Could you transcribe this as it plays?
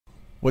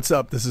What's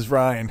up? This is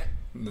Ryan,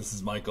 This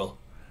is Michael.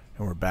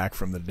 and we're back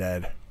from the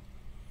dead.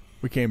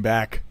 We came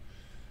back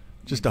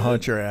just to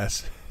haunt your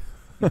ass.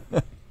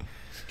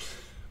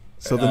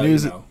 So the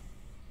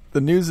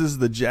news is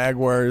the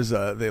Jaguars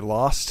they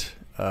lost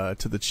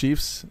to the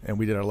Chiefs, and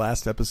we did our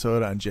last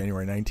episode on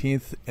January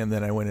 19th, and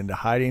then I went into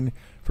hiding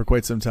for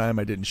quite some time.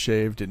 I didn't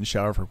shave, didn't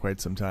shower for quite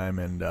some time,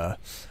 and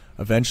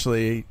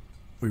eventually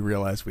we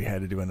realized we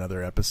had to do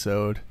another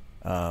episode.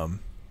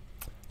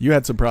 You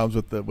had some problems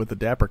with the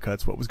Dapper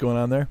cuts. What was going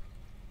on there?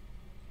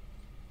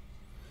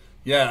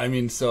 Yeah, I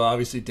mean, so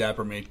obviously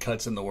Dapper made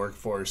cuts in the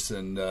workforce,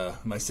 and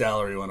my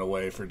salary went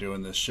away for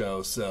doing this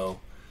show.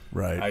 So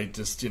Right. I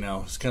just,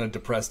 was kind of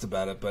depressed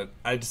about it. But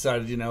I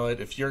decided, you know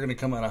what, if you're going to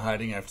come out of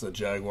hiding after the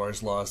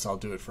Jaguars loss, I'll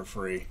do it for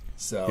free.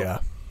 So Yeah.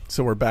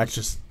 So we're back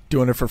just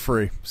doing it for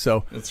free.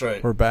 So that's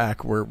right. We're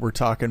back. We're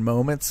talking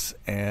moments,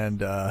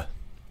 and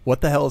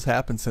what the hell has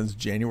happened since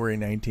January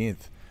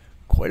 19th?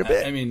 Quite a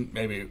bit. I mean,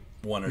 maybe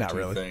one or Not two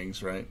really.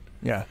 things, right?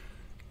 Yeah.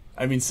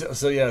 I mean, so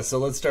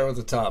let's start with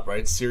the top,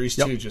 right? Series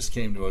 2 just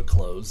came to a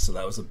close, so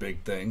that was a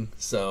big thing.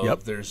 So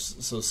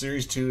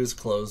Series 2 is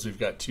closed. We've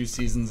got 2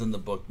 seasons in the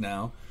book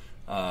now.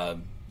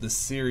 The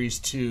Series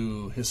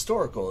 2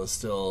 historical is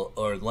still,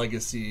 or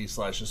legacy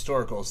 /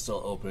 historical is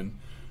still open.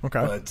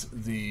 Okay. But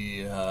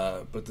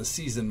the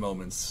season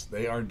moments,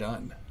 they are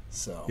done.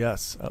 So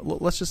Yes.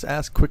 Let's just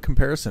ask quick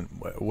comparison.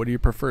 What do you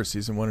prefer,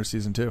 season 1 or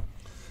season 2?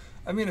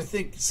 I mean, I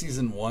think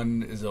season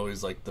 1 is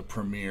always like the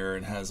premiere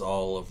and has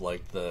all of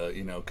like the,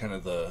 kind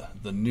of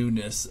the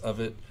newness of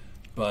it.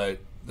 But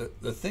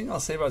the thing I'll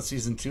say about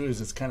season 2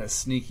 is it's kind of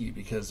sneaky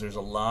because there's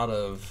a lot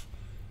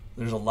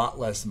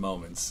less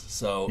moments.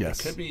 So Yes.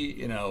 it could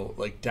be,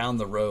 like down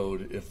the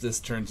road, if this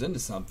turns into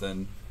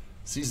something,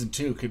 season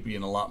 2 could be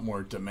in a lot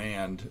more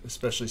demand,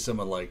 especially some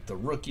of like the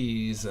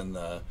rookies and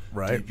the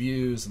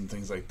debuts and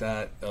things like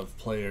that of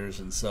players.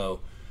 And so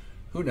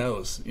who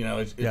knows,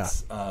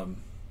 it's,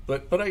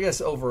 But I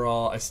guess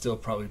overall, I still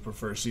probably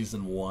prefer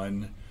season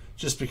 1,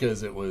 just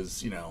because it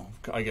was,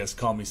 I guess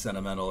call me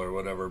sentimental or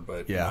whatever.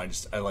 But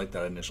I like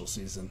that initial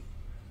season.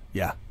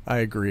 Yeah, I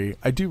agree.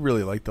 I do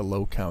really like the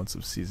low counts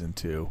of season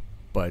 2,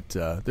 but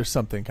there's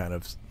something kind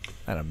of,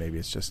 I don't know, maybe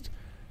it's just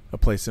a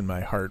place in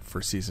my heart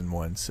for season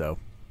 1. So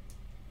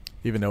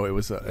even though it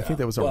was, I think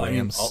that was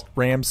a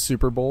Rams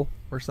Super Bowl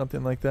or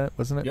something like that,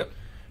 wasn't it? Yep.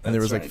 And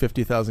there was like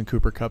 50,000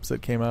 Cooper Cups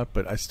that came out,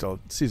 but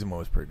season 1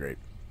 was pretty great.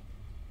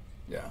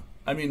 Yeah.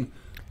 I mean,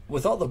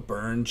 with all the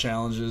burn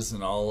challenges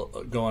and all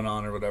going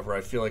on or whatever,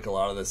 I feel like a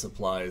lot of the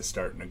supply is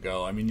starting to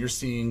go. I mean, you're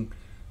seeing,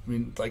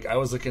 like I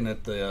was looking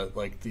at the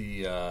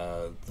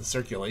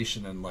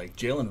circulation, and like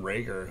Jalen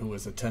Reagor, who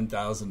was a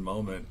 10,000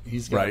 moment,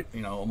 he's got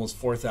almost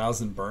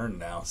 4,000 burn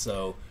now.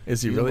 So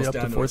is he really up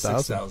to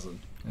 4,000?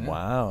 Yeah.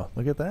 Wow,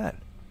 look at that.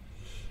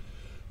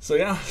 So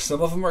yeah,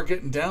 some of them are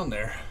getting down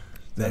there.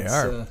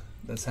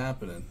 That's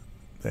happening.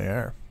 They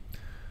are.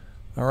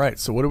 All right,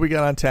 so what do we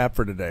got on tap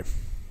for today?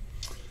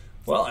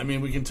 Well, I mean,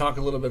 we can talk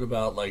a little bit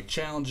about like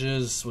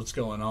challenges, what's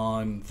going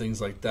on,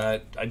 things like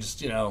that. I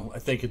just, I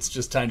think it's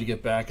just time to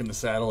get back in the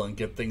saddle and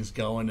get things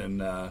going,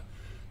 and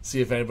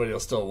see if anybody will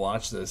still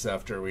watch this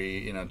after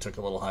we, took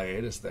a little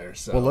hiatus there.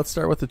 So, well, let's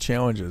start with the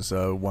challenges.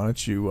 Why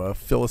don't you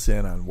fill us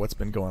in on what's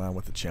been going on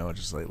with the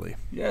challenges lately?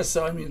 Yeah,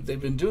 so I mean, they've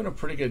been doing a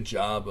pretty good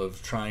job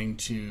of trying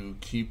to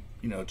keep,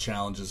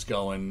 challenges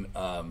going,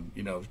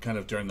 kind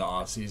of during the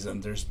off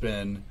season. There's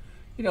been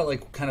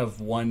like kind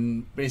of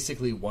one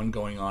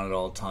going on at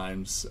all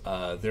times.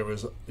 There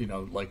was,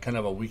 like kind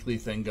of a weekly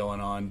thing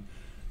going on.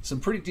 Some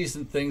pretty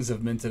decent things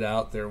have minted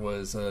out. There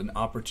was an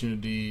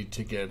opportunity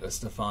to get a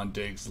Stephon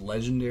Diggs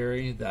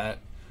legendary. That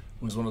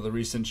was one of the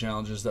recent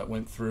challenges that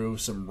went through.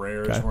 Some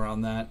rares were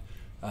on that.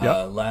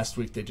 Last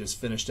week they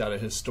just finished out a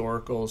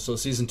historical. So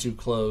season 2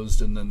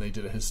 closed, and then they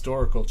did a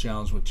historical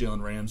challenge with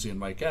Jalen Ramsey and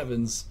Mike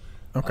Evans.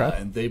 Okay.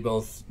 And they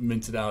both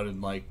minted out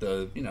in like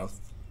the,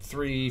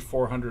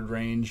 300-400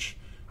 range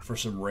for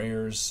some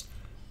rares.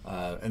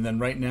 And then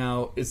right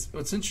now,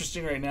 what's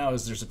interesting right now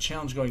is there's a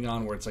challenge going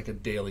on where it's like a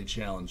daily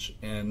challenge,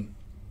 and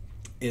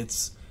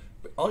it's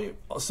all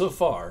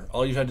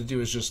you've had to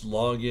do is just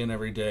log in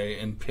every day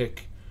and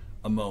pick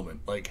a moment,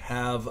 like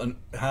have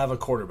a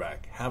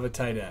quarterback, have a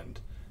tight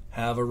end,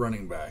 have a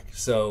running back.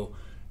 So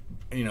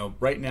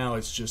right now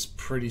it's just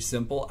pretty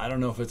simple. I don't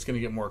know if it's going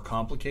to get more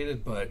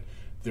complicated, but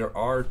there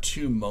are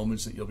 2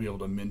 moments that you'll be able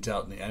to mint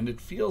out in the end.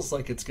 It feels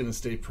like it's going to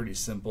stay pretty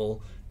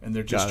simple, and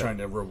they're just trying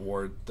to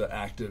reward the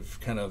active,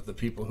 kind of the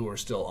people who are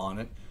still on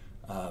it.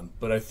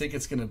 But I think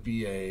it's going to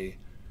be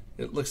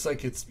it looks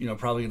like it's,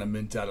 probably going to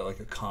mint out at like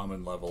a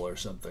common level or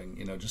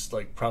something, just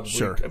like probably.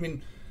 Sure. I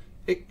mean,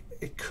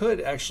 it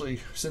could actually,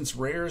 since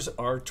rares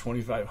are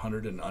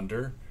 2,500 and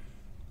under,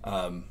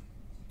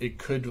 it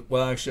could,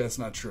 well, actually that's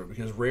not true,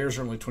 because rares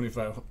are only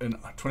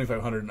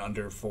 2,500 and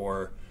under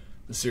for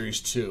the Series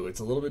 2. It's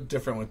a little bit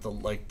different with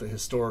the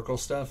historical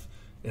stuff.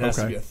 It has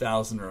to be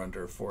 1,000 or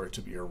under for it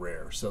to be a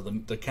rare. So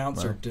the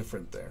counts are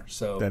different there.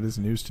 So that is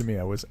news to me.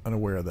 I was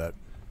unaware of that.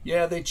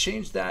 Yeah, they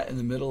changed that in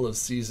the middle of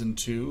season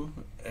 2,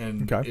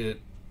 and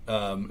it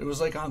It was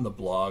like on the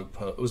blog.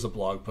 It was a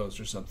blog post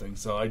or something.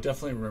 So I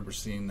definitely remember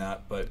seeing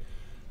that. But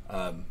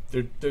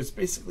there's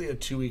basically a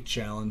 2-week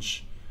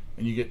challenge,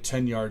 and you get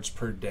 10 yards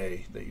per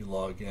day that you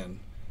log in.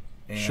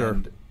 And,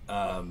 sure.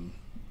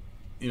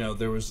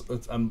 There was.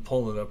 I'm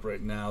pulling it up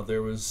right now.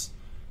 There was.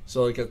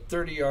 So like at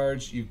 30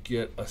 yards, you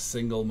get a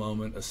single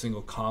moment, a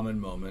single common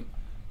moment.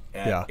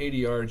 At 80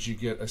 yards, you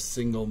get a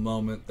single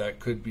moment that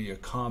could be a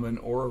common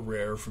or a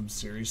rare from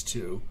Series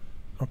 2.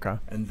 Okay.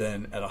 And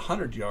then at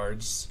 100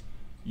 yards,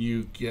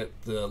 you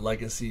get the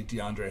legacy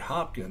DeAndre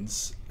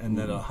Hopkins. And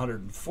then at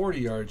 140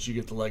 yards, you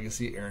get the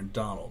legacy Aaron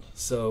Donald.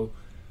 So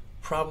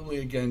probably,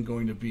 again,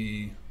 going to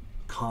be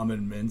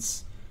common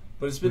mints.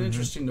 But it's been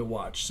interesting to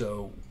watch.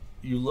 So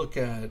you look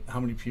at how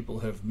many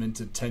people have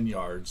minted 10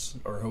 yards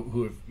or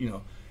who have,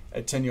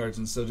 at 10 yards.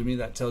 And so to me,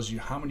 that tells you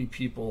how many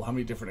people, how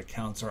many different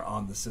accounts are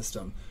on the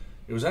system.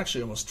 It was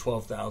actually almost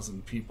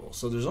 12,000 people.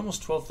 So there's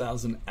almost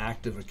 12,000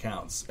 active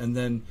accounts. And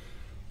then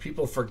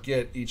people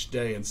forget each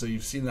day. And so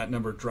you've seen that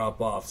number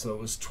drop off. So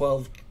it was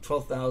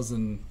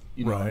 12,000,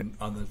 right.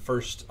 on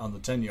the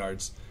 10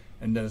 yards.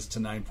 And then it's to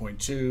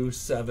 9.2,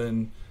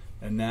 7.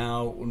 And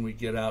now when we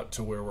get out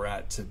to where we're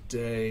at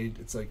today,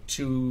 it's like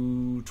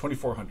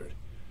 2,400.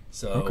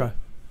 So okay.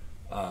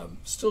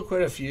 Still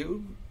quite a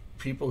few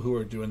people who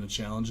are doing the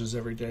challenges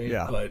every day,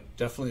 but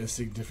definitely a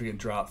significant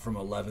drop from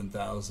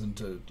 11,000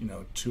 to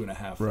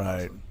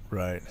 2,500.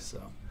 Right.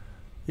 So,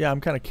 yeah, I'm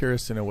kind of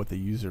curious to know what the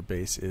user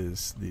base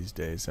is these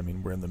days. I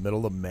mean, we're in the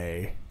middle of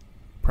May,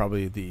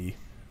 probably the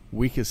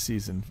weakest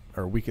season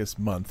or weakest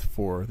month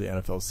for the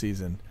NFL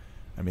season.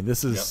 I mean,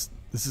 this is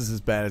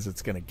as bad as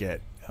it's going to get.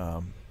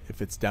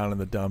 If it's down in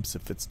the dumps,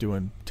 if it's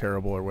doing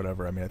terrible or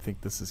whatever, I mean, I think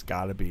this has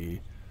got to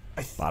be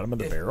bottom of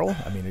the barrel.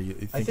 I mean, are you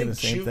thinking the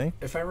same thing?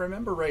 If I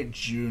remember right,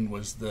 June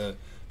was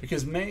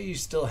because May you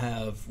still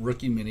have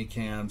rookie mini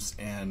camps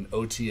and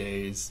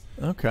OTAs.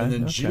 Okay. And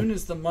then June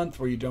is the month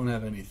where you don't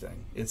have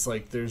anything. It's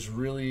like there's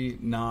really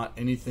not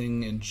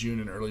anything in June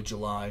and early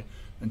July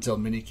until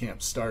mini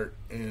camps start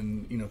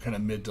in kind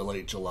of mid to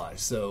late July.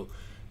 So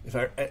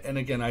I'd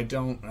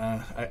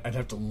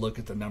have to look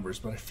at the numbers,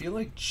 but I feel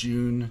like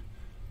June.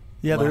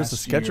 Yeah, there's a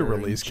schedule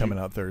release coming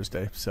out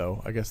Thursday,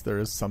 so I guess there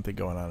is something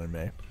going on in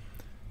May.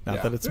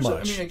 Not that it's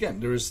much. I mean, again,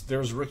 there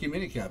was rookie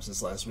minicamps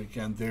this last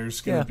weekend. There's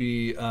going to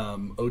be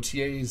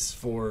OTAs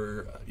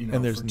for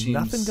and there's for teams.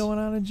 Nothing going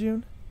on in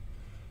June.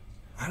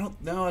 I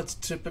don't know. It's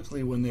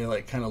typically when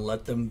they kind of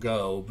let them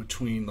go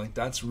between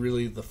that's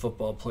really the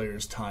football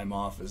players' time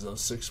off is those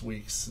 6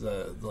 weeks,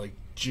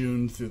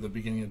 June through the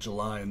beginning of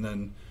July, and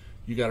then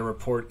you got to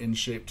report in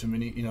shape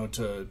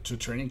to to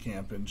training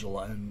camp in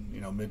July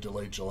and mid to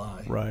late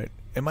July. Right.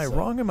 Am I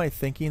wrong? Am I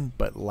thinking?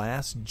 But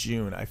last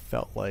June, I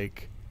felt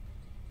like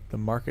the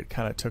market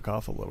kind of took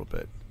off a little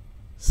bit.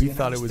 We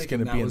thought it was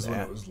going to be when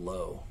it was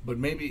low, but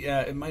maybe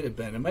it might have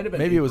been. It might have been.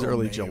 Maybe April, it was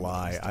early May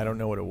July. I don't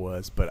know what it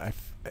was, but I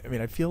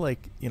mean, I feel like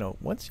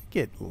once you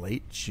get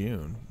late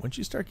June, once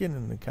you start getting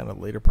in the kind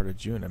of later part of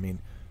June, I mean,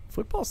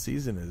 football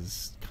season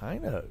is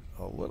kind of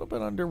a little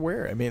bit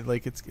underway. I mean,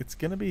 it's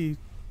going to be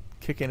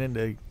kicking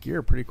into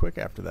gear pretty quick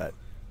after that.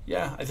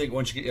 Yeah, I think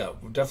once you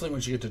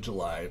get to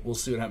July, we'll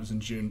see what happens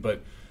in June,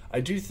 but. I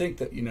do think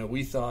that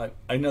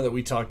I know that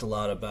we talked a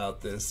lot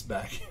about this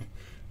back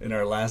in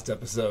our last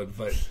episode,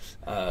 but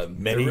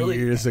many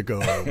years ago.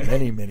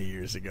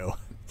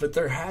 But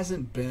there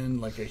hasn't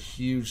been a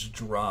huge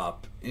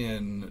drop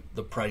in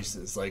the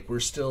prices. We're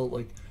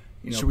still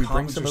should we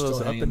bring some of those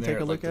up and take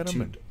a look at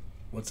them?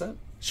 What's that?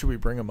 Should we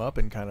bring them up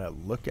and kind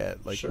of look at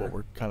Sure. what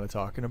we're kind of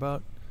talking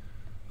about?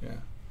 Yeah.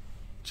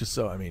 Just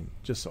so I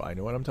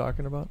know what I'm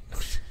talking about.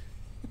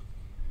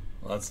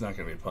 Well, that's not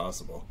going to be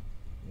possible.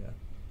 Yeah.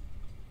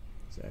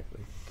 Exactly.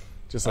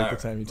 Just like the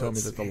time you told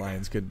me that the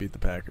Lions could beat the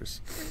Packers.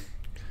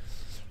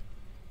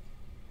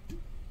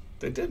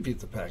 They did beat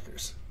the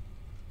Packers.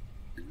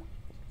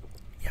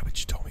 Yeah, but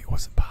you told me it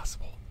wasn't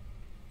possible.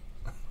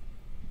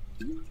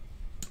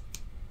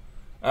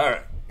 All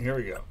right, here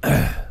we go.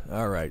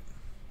 All right.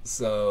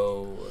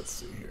 So, let's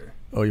see here.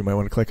 Oh, you might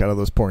want to click out of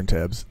those porn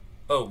tabs.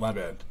 Oh, my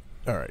bad.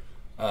 All right.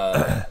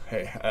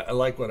 Hey, I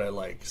like what I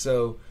like.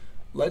 So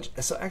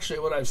actually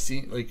what I've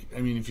seen,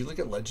 if you look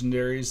at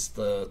legendaries,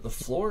 the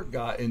floor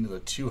got into the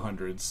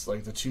 200s,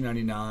 the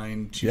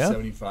 299,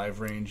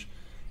 275 range.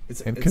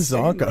 It's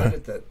Kazanka right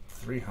at that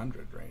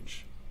 300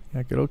 range.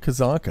 Yeah, good old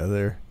Kazanka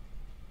there.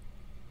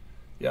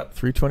 Yep.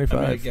 325.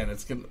 I mean, again,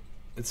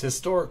 it's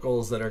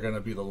historicals that are going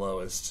to be the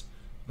lowest,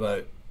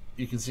 but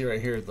you can see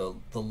right here the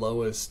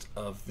lowest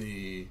of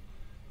the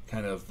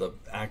kind of the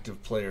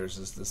active players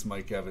is this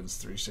Mike Evans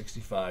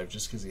 365,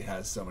 just because he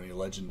has so many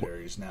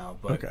legendaries now.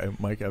 But okay,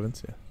 Mike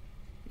Evans,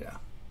 yeah.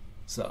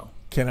 So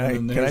can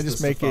I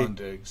just make it?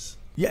 Diggs.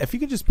 Yeah, if you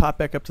could just pop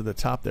back up to the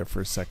top there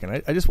for a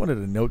second. I just wanted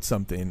to note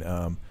something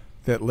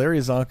that Larry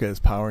Zonka is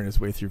powering his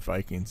way through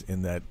Vikings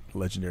in that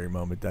legendary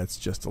moment. That's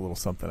just a little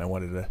something I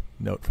wanted to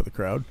note for the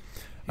crowd.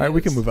 All right,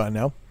 we can move on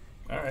now.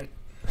 All right.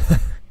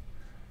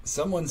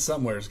 Someone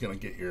somewhere is going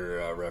to get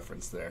your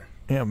reference there.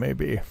 Yeah,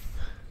 maybe.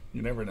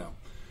 You never know.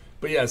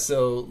 But yeah,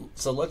 so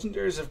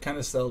legendaries have kind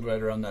of settled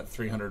right around that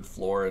 300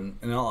 floor, and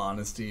in all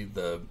honesty,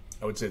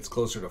 I would say it's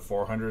closer to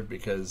 400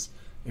 because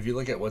if you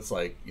look at what's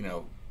like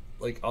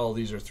all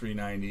these are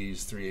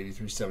 390s, 380,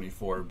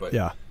 374, but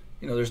yeah,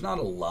 there's not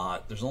a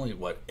lot. There's only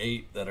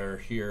 8 that are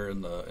here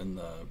in the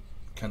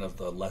kind of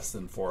the less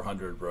than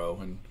 400 row,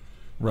 and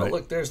right.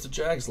 look, there's the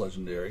Jags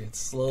legendary. It's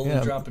slowly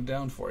dropping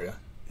down for you.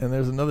 And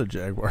there's another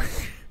Jaguar.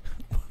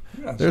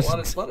 Yeah, there's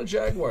a lot of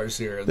Jaguars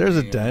here. There's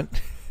a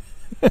dent.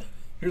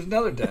 Here's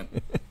another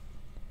dent.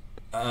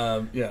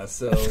 Yeah,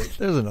 so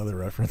there's another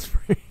reference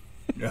for you.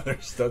 Yeah,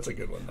 that's a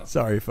good one though.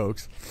 Sorry,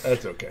 folks.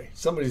 That's okay.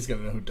 Somebody's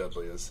gonna know who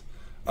Dudley is.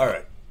 All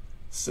right.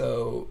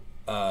 So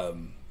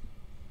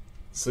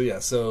let's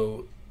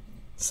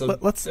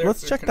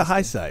check the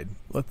high side.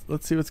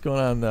 Let's see what's going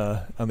on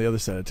the other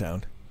side of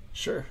town.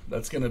 Sure.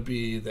 That's gonna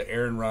be the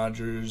Aaron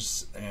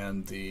Rodgers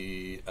and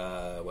the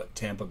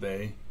Tampa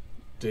Bay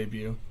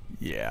debut.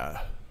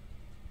 Yeah.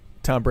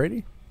 Tom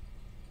Brady?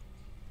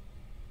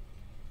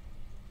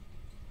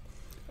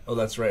 Oh,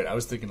 that's right. I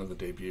was thinking of the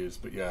debuts,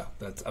 but yeah,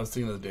 I was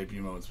thinking of the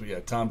debut moments. But yeah,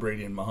 Tom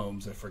Brady and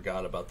Mahomes. I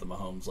forgot about the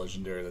Mahomes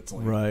legendary. That's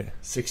only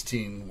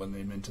 16 when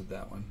they minted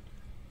that one.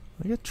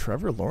 I got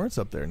Trevor Lawrence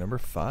up there, number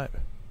 5.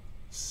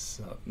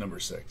 So, number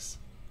 6.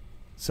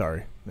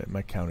 Sorry,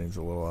 my counting's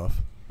a little off.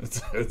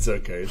 It's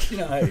okay.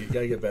 Hey, you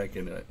gotta get back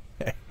into it.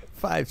 Hey,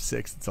 5,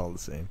 6, it's all the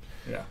same.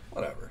 Yeah,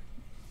 whatever.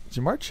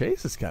 Jamar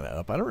Chase is kind of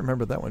up. I don't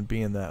remember that one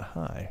being that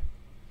high.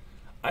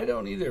 I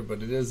don't either,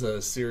 but it is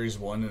a Series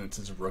 1 and it's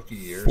his rookie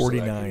year.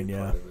 49, so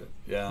yeah.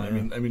 Yeah, I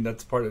mean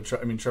that's part of.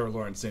 Trevor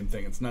Lawrence, same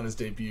thing. It's not his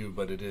debut,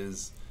 but it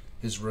is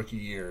his rookie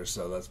year,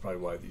 so that's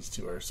probably why these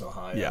two are so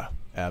high. Yeah,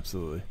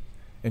 absolutely.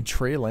 And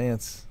Trey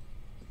Lance,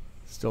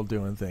 still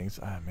doing things.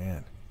 Ah,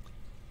 man.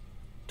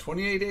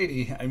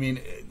 2880. I mean,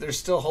 they're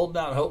still holding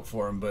out hope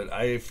for him, but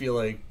I feel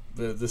like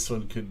this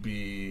one could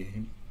be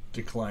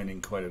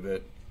declining quite a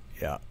bit.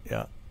 Yeah.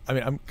 I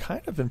mean, I'm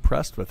kind of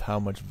impressed with how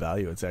much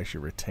value it's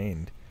actually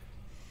retained.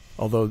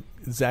 Although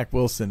Zach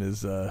Wilson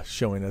is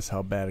showing us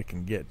how bad it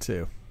can get,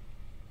 too.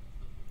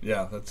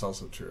 Yeah, that's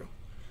also true.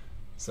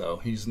 So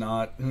he's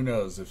not, who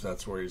knows if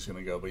that's where he's going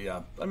to go. But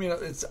yeah, I mean,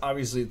 it's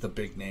obviously the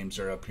big names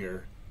are up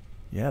here.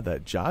 Yeah,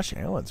 that Josh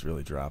Allen's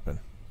really dropping.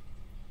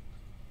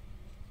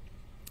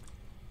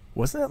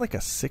 Wasn't that like a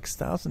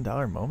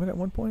 $6,000 moment at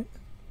one point?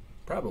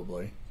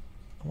 Probably.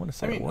 I want to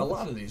say. I mean, a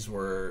lot of these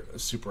were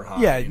super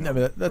high. Yeah,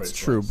 that's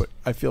true, but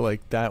I feel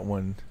like that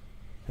one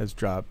has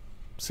dropped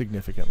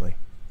significantly.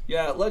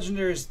 Yeah,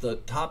 legendaries. The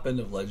top end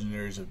of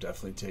legendaries have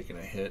definitely taken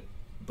a hit,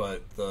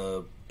 but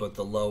the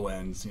low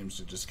end seems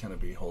to just kind of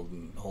be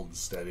holding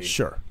steady.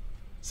 Sure.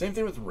 Same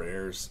thing with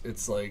rares.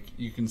 It's like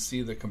you can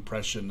see the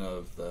compression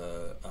of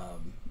the.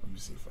 Let me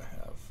see if I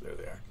have. There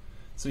they are.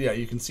 So yeah,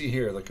 you can see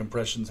here the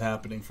compression's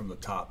happening from the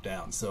top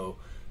down. So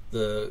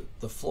the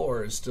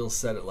floor is still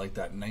set at like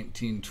that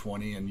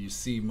 1920, and you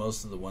see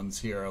most of the ones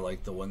here are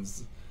like the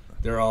ones.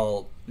 They're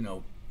all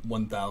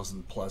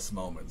 1,000 plus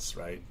moments,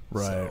 right?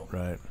 Right.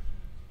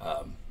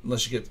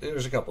 Unless you get,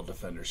 there's a couple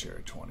defenders here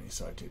at 20,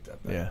 so I take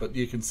that back. Yeah. But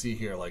you can see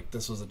here, like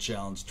this was a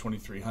challenge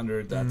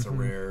 2,300. That's a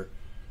rare.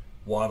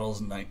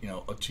 Waddle's a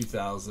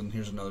 2,000.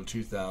 Here's another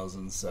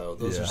 2,000. So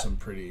those are some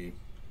pretty.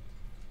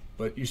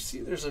 But you see,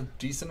 there's a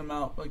decent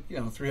amount, like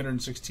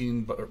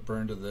 316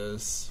 burned to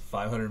this,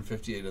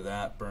 558 of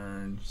that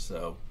burned.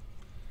 So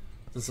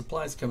the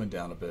supply's coming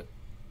down a bit.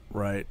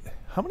 Right.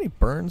 How many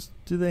burns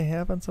do they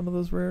have on some of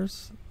those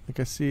rares? Like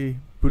I see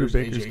Buda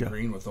Baker's AJ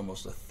Green with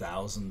almost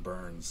 1,000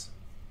 burns.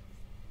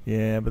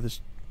 Yeah, but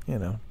there's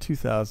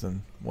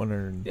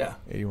 2,181. Yeah.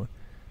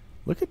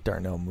 Look at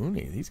Darnell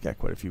Mooney. He's got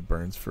quite a few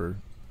burns for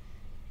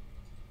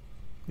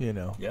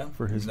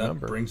for his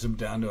number. Brings him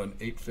down to an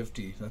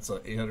 850. That's an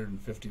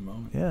 850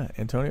 moment. Yeah,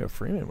 Antonio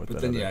Freeman with that.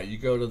 But then you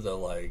go to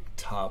the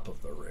top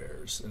of the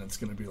rares, and it's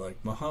going to be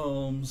like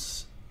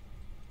Mahomes.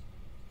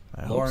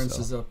 Lawrence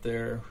is up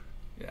there.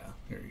 Yeah,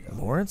 here you go.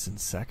 Lawrence in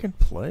second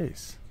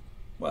place.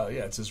 Well,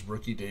 yeah, it's his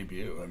rookie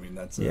debut. I mean,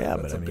 that's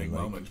a big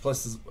moment.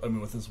 Plus,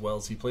 with as well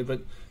as he played,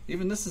 but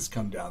even this has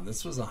come down.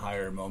 This was a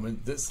higher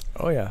moment.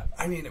 Oh yeah.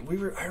 I mean,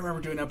 I remember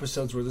doing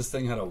episodes where this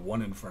thing had a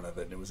 1 in front of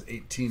it, and it was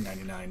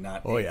 $18.99,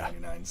 not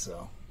 $8.99.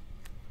 So,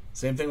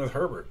 same thing with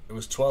Herbert. It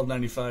was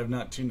 $12.95,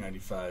 not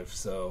 $2.95.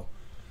 So,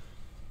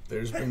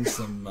 there's been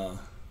some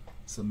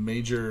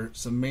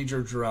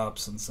major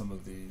drops in some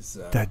of these.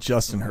 That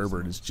Justin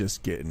Herbert is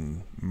just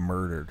getting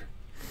murdered.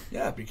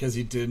 Yeah, because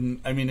he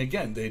didn't. I mean,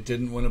 again, they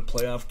didn't win a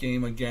playoff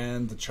game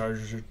again. The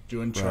Chargers are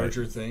doing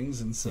Charger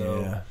things, and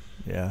so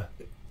yeah.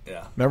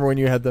 Remember when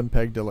you had them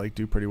pegged to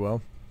do pretty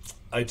well?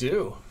 I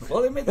do.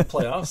 Well, they made the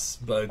playoffs,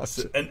 but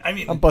I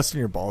mean, I'm busting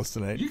your balls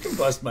tonight. You can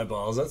bust my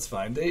balls. That's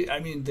fine. They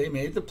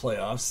made the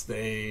playoffs.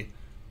 They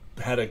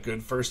had a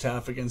good first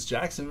half against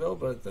Jacksonville,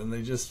 but then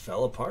they just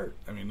fell apart.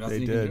 I mean,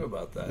 nothing you can do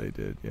about that. They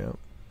did. Yeah.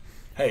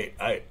 Hey,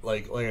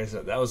 like I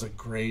said, that was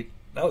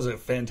a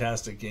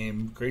fantastic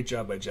game. Great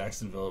job by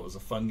Jacksonville. It was a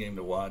fun game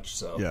to watch.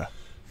 So yeah,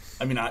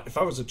 I mean, if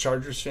I was a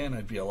Chargers fan,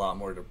 I'd be a lot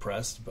more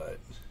depressed. But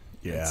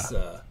it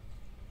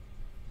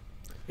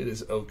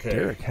is okay.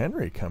 Derrick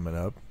Henry coming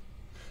up.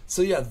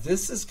 So yeah,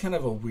 this is kind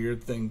of a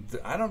weird thing.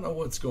 I don't know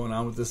what's going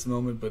on with this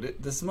moment, but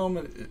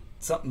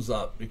something's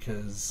up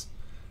because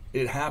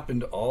it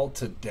happened all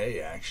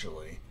today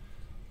actually.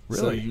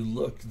 Really? So you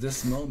look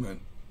this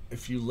moment.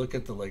 If you look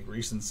at the like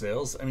recent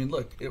sales, I mean,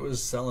 look, it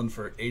was selling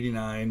for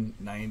 89,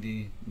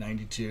 90,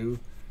 92,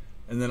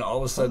 and then all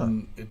of a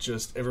sudden it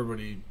just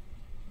everybody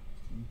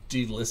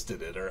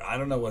delisted it, or I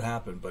don't know what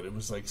happened, but it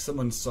was like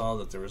someone saw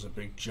that there was a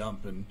big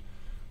jump and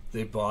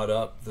they bought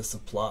up the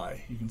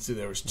supply. You can see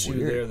there was two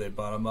there. They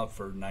bought them up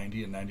for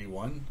 90 and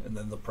 91, and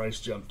then the price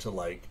jumped to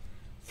like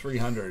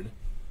 300,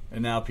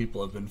 and now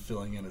people have been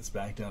filling in. It's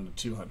back down to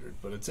 200,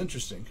 but it's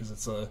interesting because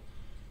it's a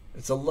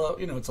low,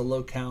 it's a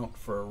low count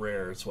for a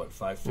rare. It's what,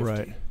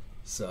 550. Right.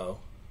 So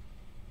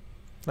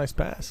nice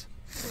pass.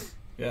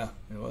 Yeah,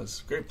 it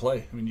was great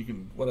play. I mean,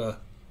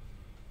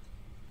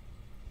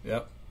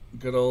 yep,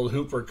 good old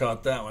Hooper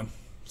caught that one.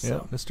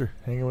 So. Yeah,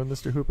 hanging with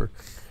Mr. Hooper.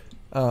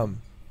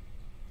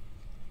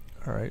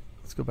 All right,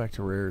 let's go back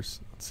to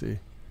rares. Let's see.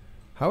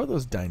 How are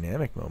those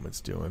dynamic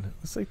moments doing?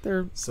 Looks like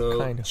they're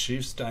kind of...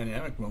 Chiefs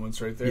dynamic moments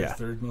right there. Yeah.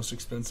 Third most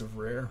expensive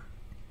rare.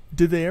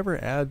 Did they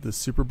ever add the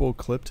Super Bowl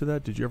clip to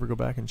that? Did you ever go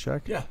back and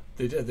check? Yeah,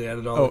 they did. They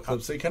added all the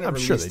clips. They kind of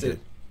released it did.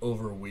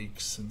 Over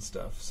weeks and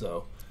stuff.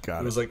 So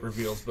it was like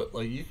reveals. But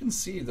like you can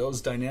see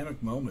those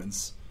dynamic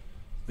moments.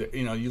 That,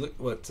 you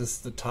look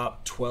just the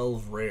top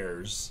 12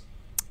 rares.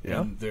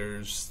 Yeah. And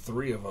there's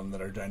 3 of them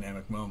that are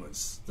dynamic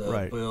moments.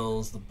 The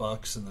Bills, the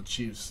Bucks, and the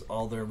Chiefs.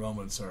 All their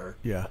moments are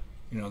in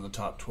the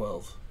top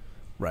 12.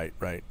 Right.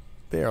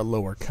 They are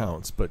lower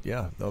counts, but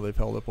they've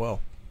held up well.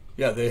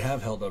 Yeah, they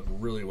have held up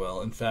really well.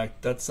 In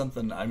fact, that's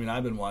something,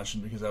 I've been watching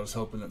because I was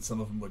hoping that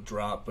some of them would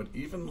drop. But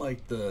even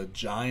like the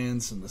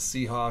Giants and the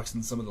Seahawks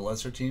and some of the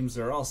lesser teams,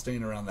 they're all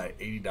staying around that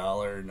 $80,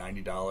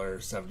 $90,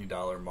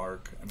 $70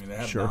 mark. I mean, they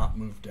have not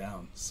moved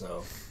down.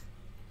 So,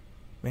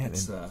 man,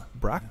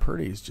 Brock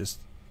Purdy's just...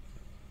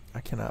 I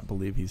cannot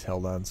believe he's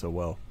held on so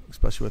well,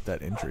 especially with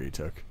that injury he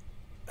took.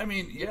 I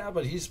mean, yeah,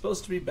 but he's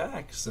supposed to be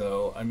back.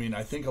 So, I mean,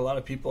 I think a lot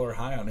of people are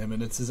high on him,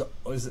 and he's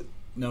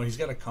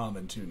got a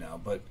common too now,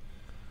 but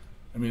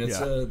I mean,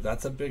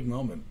 that's a big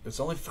moment. It's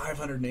only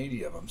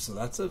 580 of them, so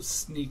that's a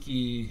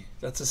sneaky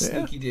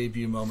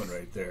debut moment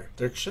right there.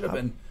 There should have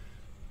been,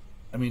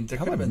 there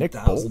could have been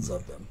thousands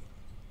of them.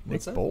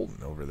 Nick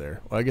Bolton over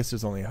there. Well, I guess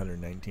there's only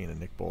 119 of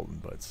Nick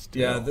Bolton, but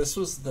still. Yeah, this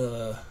was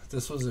a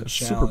challenge.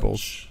 Super Bowl.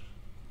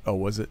 Oh,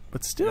 was it?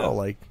 But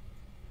still,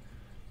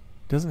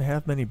 doesn't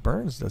have many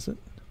burns, does it?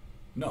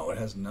 No, it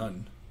has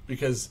none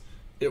because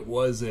it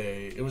was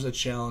a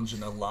challenge,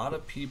 and a lot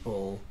of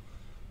people,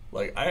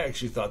 I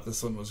actually thought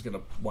this one was going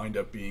to wind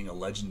up being a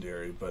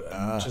legendary, but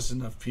just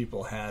enough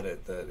people had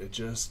it that it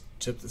just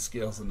tipped the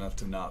scales enough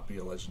to not be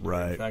a legendary.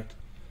 Right. In fact,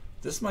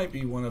 this might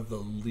be one of the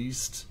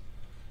least,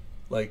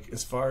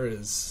 as far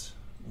as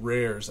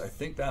rares, I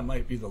think that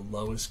might be the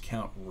lowest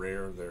count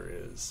rare there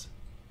is.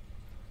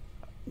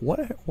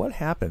 What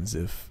happens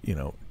if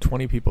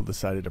 20 people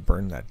decided to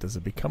burn that? Does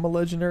it become a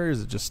legendary, or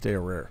does it just stay a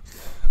rare?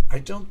 I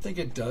don't think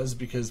it does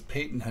because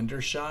Peyton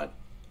Hendershot,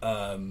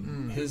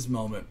 his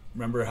moment.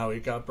 Remember how he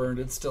got burned?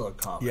 It's still a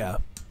common. Yeah,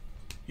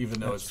 even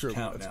though its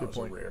count now is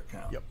a rare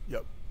count.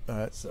 Yep.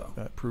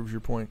 That proves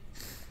your point.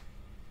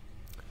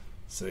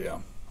 So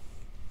yeah.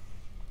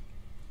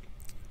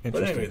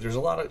 But anyway, there's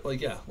a lot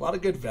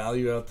of good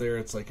value out there.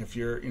 It's like if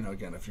you're,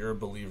 if you're a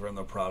believer in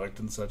the product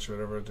and such or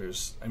whatever,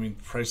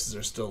 prices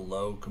are still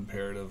low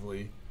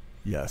comparatively.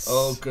 Yes.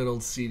 Oh, good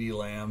old CD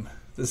Lamb.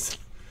 This.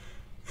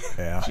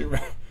 Yeah.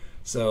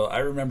 So I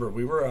remember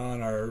we were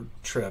on our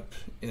trip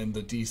in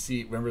the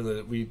DC. Remember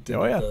that we did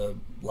the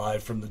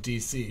live from the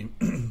DC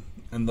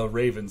and the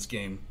Ravens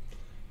game,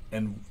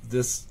 and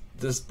this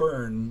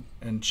burn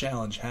and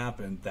challenge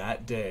happened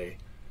that day.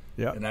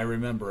 Yeah. And I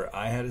remember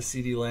I had a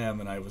CD Lamb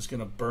and I was going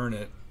to burn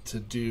it to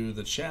do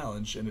the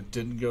challenge, and it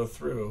didn't go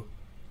through.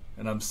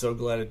 And I'm so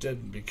glad it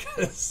didn't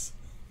because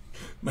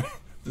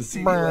the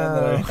CD Lamb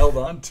that I held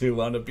on to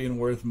wound up being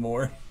worth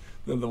more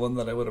than the one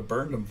that I would have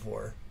burned him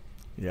for.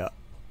 Yeah.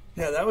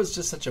 Yeah, that was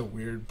just such a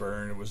weird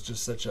burn. It was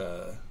just such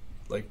a...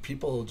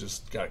 people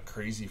just got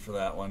crazy for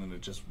that one, and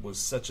it just was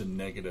such a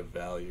negative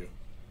value.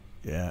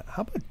 Yeah.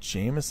 How about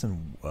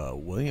Jameson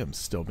Williams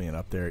still being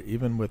up there,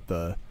 even with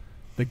the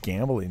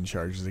gambling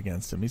charges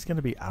against him? He's going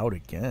to be out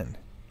again.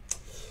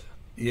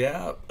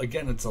 Yeah,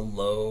 again, it's a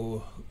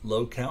low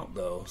count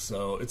though,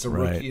 so it's a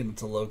rookie and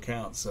it's a low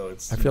count, so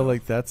it's. I feel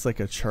like that's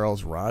like a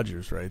Charles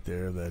Rogers right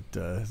there. That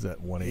is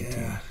at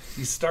 118. Yeah,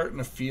 he's starting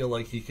to feel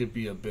like he could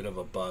be a bit of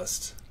a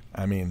bust.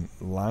 I mean,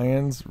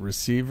 Lions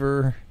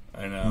receiver.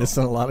 I know,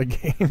 missing a lot of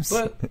games.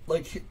 But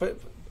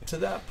to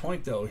that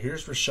point though,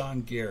 here's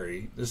Rashawn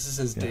Gary. This is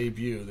his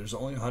debut. There's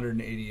only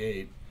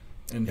 188,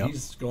 and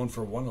he's going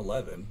for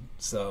 111.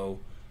 So.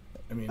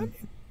 I mean,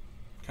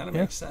 kind of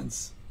makes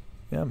sense.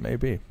 Yeah,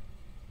 maybe.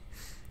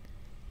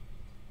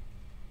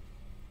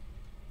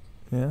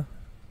 Yeah.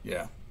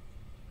 Yeah.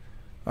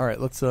 All right,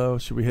 let's.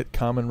 Should we hit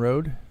Common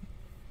Road?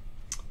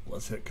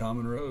 Let's hit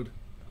Common Road.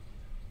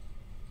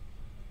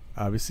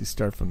 Obviously,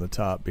 start from the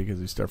top because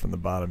we start from the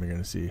bottom. You're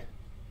going to see.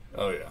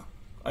 Oh yeah.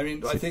 I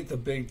mean, I think the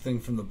big thing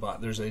from the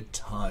bot, there's a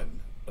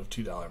ton of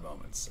 $2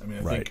 moments. I mean,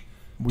 I think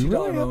we $2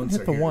 really moments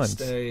hit are the here ones.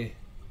 to stay.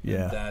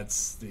 Yeah, and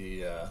that's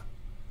the.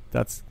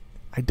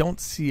 I don't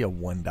see a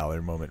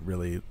 $1 moment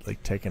really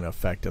like taking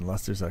effect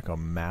unless there's like a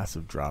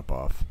massive drop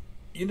off.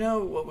 You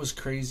know what was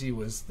crazy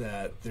was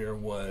that there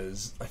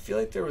was. I feel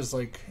like there was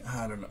like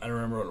I don't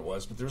remember what it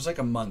was, but there was like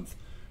a month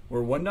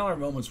where $1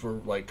 moments were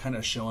like kind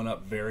of showing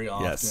up very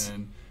often, Yes.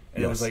 and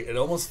it was like it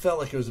almost felt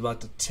like it was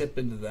about to tip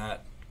into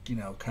that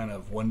kind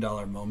of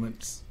 $1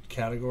 moments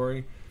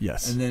category.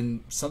 Yes. And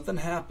then something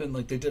happened,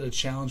 like they did a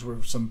challenge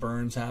where some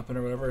burns happened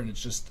or whatever, and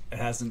it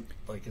hasn't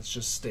it's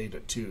just stayed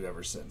at 2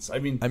 ever since. I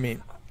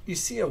mean, you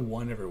see a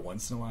 1 every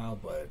once in a while,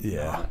 but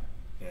yeah.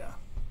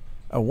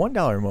 A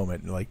 $1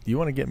 moment, like you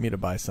want to get me to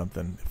buy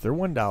something. If they're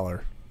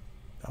 $1,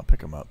 I'll pick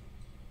them up.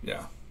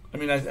 Yeah. I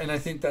mean, I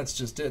think that's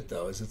just it,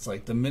 though. Is it's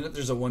like the minute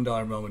there's a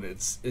 $1 moment,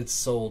 it's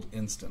sold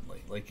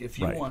instantly. Like if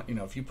you want,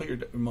 if you put your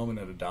moment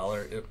at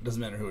 $1, it doesn't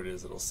matter who it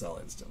is, it'll sell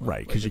instantly.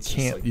 Right, because you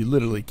can't, you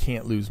literally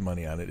can't lose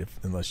money on it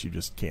unless you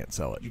just can't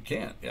sell it. You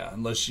can't,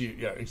 unless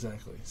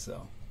exactly.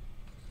 So,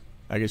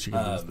 I guess you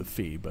can lose the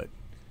fee, but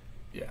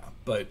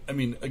but I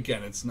mean,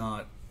 again, it's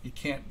not. You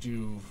can't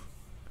do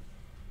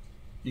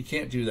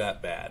that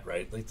bad,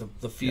 right? Like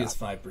the fee is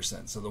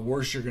 5%. So the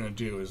worst you're going to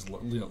do is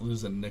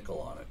lose a nickel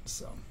on it.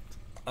 So.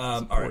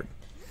 All right.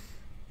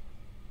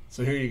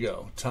 So here you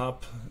go.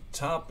 Top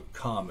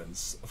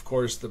commons. Of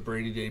course, the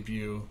Brady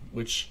debut,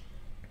 which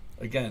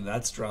again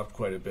that's dropped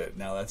quite a bit.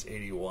 Now that's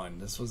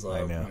 81. This was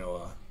I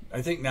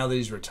think now that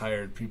he's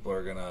retired, people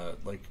are gonna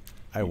like.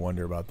 I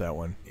wonder about that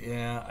one.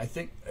 Yeah, I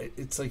think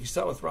it's like you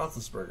saw with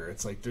Roethlisberger.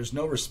 It's like there's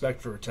no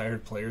respect for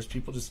retired players.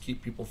 People just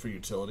keep people for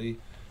utility.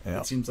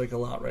 It seems like a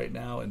lot right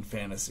now in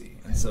fantasy.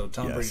 And so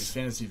Tom Brady's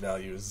fantasy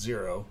value is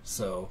 0.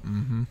 So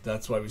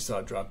that's why we saw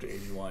it drop to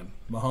 81.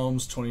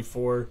 Mahomes,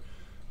 24.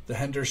 The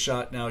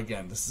Hendershot, now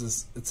again, it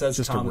says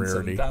just common a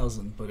rarity.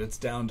 7,000, but it's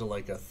down to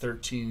like a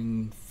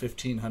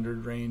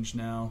 1,500 range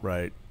now.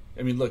 Right.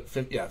 I mean, look,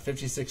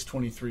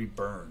 5623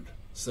 burned.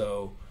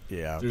 So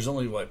there's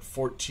only,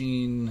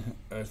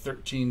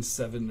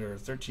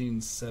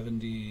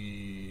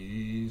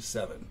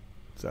 1377.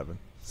 7.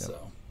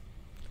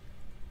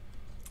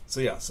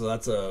 Yep. So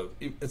that's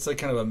it's like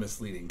kind of a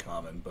misleading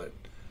comment, but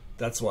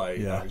that's why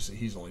obviously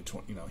he's only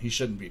he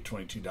shouldn't be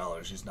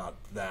 $22. He's not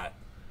that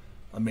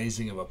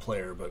amazing of a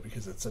player, but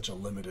because it's such a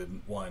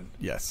limited one.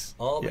 Yes.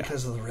 All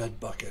because of the red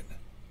bucket.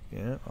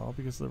 Yeah, all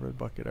because of the red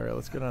bucket. All right,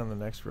 let's get on the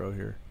next row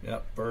here.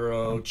 Yep,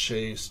 Burrow,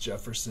 Chase,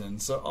 Jefferson.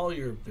 So all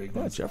your big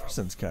ones. Yeah,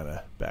 Jefferson's kind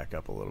of back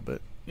up a little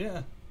bit.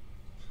 Yeah.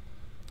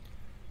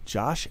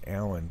 Josh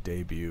Allen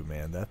debut,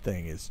 man, that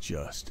thing is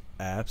just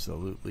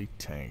absolutely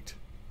tanked.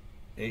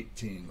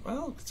 18.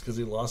 Well, it's because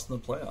he lost in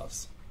the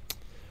playoffs.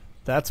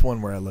 That's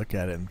one where I look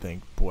at it and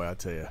think, boy, I'll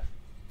tell you,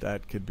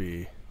 that could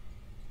be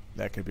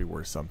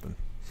worth something.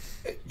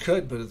 It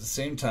could, but at the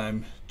same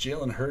time,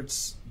 Jalen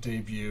Hurts'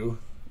 debut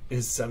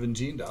is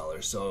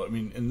 $17. So I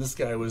mean, and this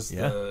guy was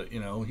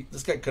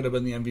this guy could have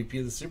been the MVP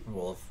of the Super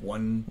Bowl if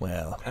one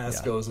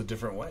pass goes a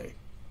different way.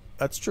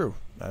 That's true.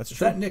 If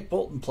that Nick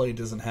Bolton play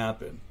doesn't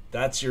happen,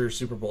 that's your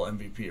Super Bowl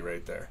MVP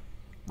right there.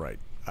 Right.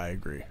 I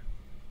agree.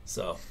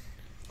 So.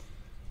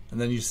 And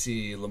then you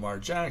see Lamar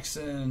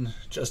Jackson,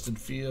 Justin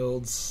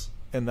Fields.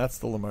 And that's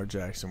the Lamar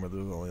Jackson where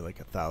there's only like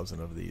 1,000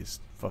 of these,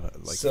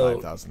 like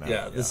 5,000 out.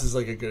 Yeah, this is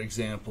like a good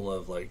example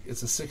of like,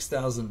 it's a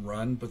 6,000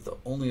 run, but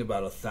only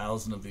about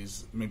 1,000 of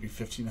these, maybe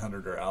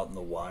 1,500 are out in the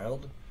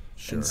wild.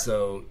 Sure. And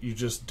so you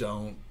just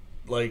don't,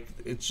 like,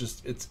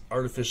 it's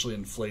artificially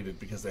inflated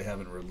because they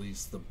haven't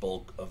released the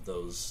bulk of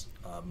those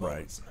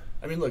moments. Right.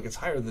 I mean, look, it's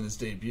higher than his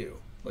debut.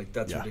 Like,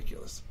 that's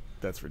ridiculous.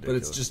 That's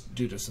ridiculous. But it's just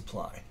due to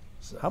supply.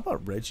 So, how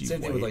about Reggie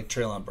Same White? thing with like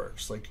Treylon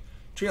Burks. Like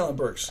Treylon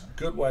Burks,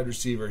 good wide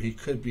receiver. He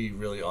could be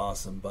really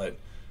awesome, but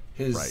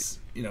his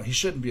he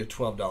shouldn't be a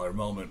 $12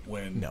 moment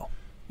when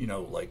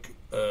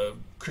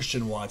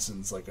Christian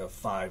Watson's like a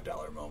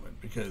 $5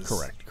 moment because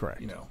correct.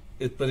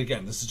 But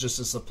again, this is just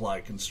a supply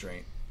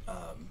constraint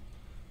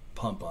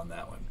pump on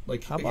that one.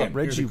 Like how about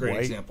Reggie here's a great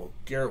White? example.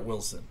 Garrett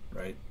Wilson,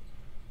 right?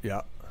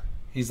 Yeah,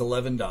 he's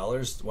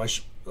 $11. Why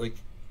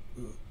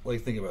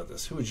think about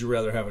this. Who would you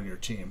rather have on your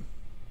team?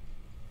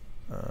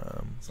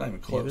 It's not even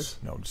close.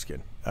 No, I'm just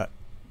kidding.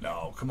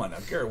 No, come on now,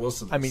 Garrett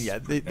Wilson.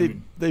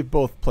 They've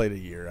both played a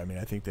year. I mean,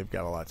 I think they've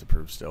got a lot to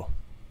prove still.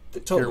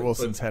 Totally, Garrett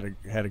Wilson's had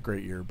a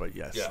great year, but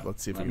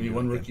let's see if he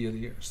won Rookie of the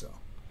Year. So,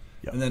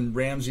 and then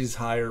Ramsey's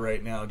higher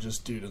right now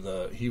just due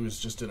to he was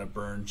just in a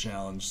burn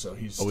challenge, so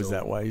he's. Is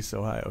that why he's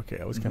so high? Okay,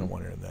 I was kind of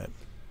wondering that.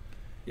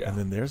 Yeah, and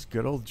then there's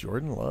good old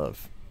Jordan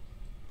Love.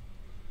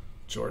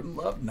 Jordan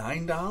Love,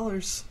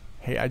 $9.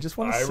 Hey, I just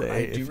want to say,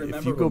 I do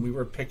remember when we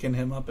were picking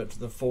him up at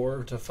the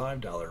 $4 to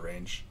 $5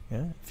 range.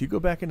 Yeah, if you go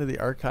back into the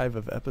archive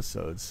of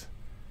episodes,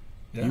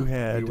 we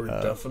were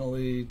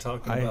definitely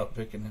talking about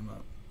picking him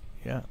up.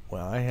 Yeah,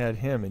 well, I had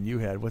him, and you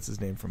had what's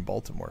his name from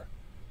Baltimore,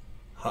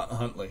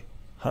 Huntley.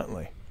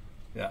 Huntley.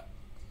 Yeah.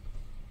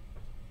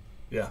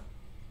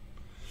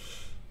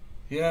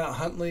 Yeah,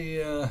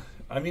 Huntley.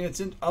 I mean,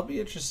 I'll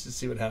be interested to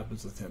see what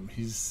happens with him.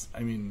 I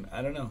mean,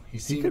 I don't know.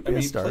 He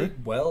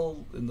played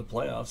well in the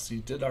playoffs. He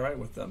did all right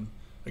with them.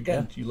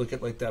 Again, you look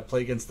at like that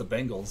play against the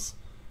Bengals.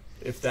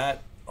 If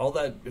that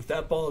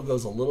ball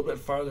goes a little bit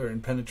farther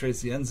and penetrates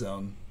the end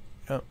zone,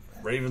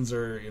 Ravens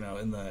are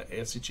in the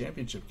AFC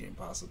Championship game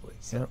possibly.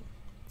 So. Yep.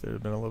 There'd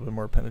have been a little bit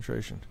more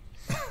penetration.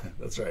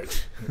 That's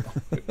right.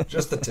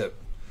 Just the tip.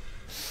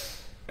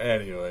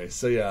 Anyway,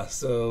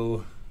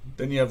 so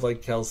then you have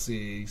like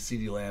Kelsey,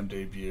 CeeDee Lamb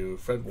debut,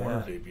 Fred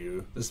Warner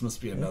debut. This must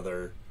be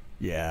another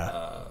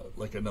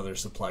like another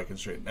supply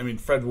constraint. I mean,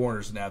 Fred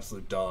Warner's an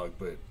absolute dog,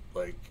 but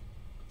like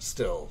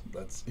still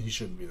he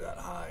shouldn't be that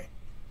high.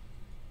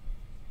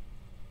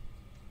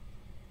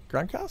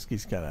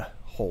 Gronkowski's kind of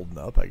holding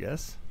up, I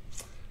guess.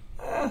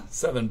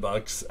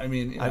 $7. I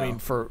mean,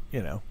 for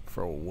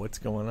what's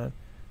going on.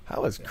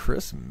 How is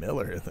Chris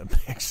Miller in the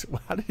mix?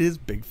 How did his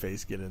big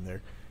face get in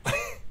there?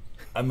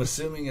 I'm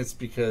assuming it's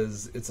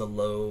because it's a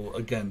low.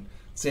 Again,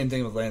 same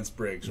thing with Lance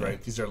Briggs,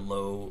 right? These are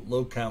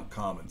low count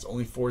commons,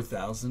 only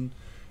 4,000,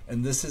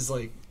 and this is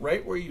like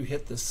right where you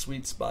hit the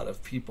sweet spot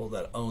of people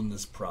that own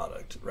this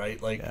product,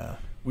 right? Like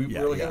we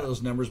were looking at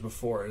those numbers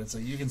before, and it's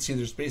like you can see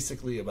there's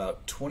basically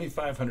about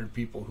 2,500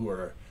 people who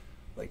are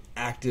like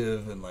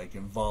active and like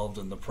involved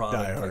in the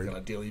product like on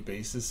a daily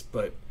basis,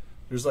 but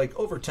there's like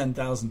over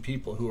 10,000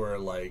 people who are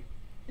like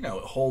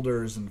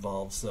holders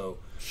involved. So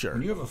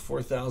when you have a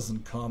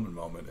 4,000 common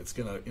moment, it's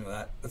gonna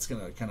that's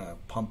gonna kind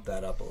of pump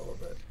that up a little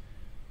bit.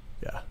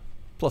 Yeah.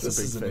 Plus this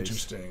a big is an face.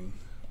 Interesting.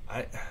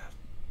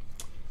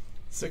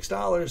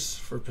 $6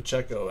 for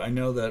Pacheco. I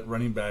know that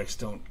running backs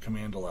don't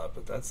command a lot,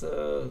 but that's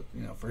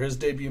for his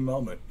debut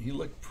moment, he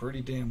looked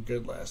pretty damn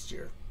good last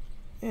year.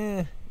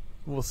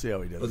 We'll see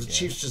how he does. But the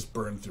Chiefs just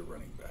burned through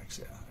running backs.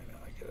 Yeah, I know.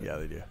 I get it. Yeah,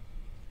 they do.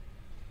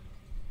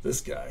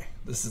 This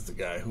is the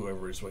guy who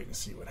everybody's waiting to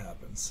see what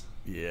happens.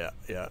 Yeah.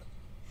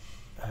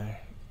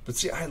 But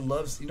see, I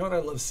love seeing?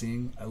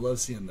 I love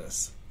seeing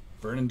this.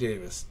 Vernon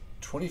Davis,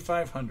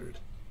 2,500.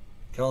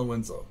 Kellen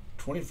Winslow,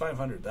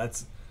 2,500.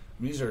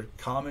 These are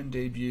common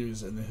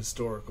debuts in the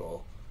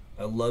historical.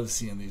 I love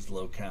seeing these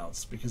low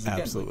counts because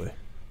again, absolutely.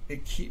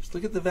 It keeps.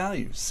 Look at the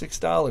value,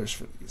 $6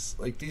 for these.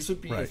 Like these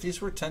would be if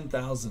these were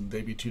 10,000,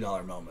 they'd be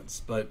 $2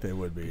 moments. But they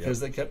would be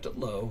because they kept it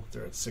low.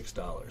 They're at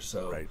 $6.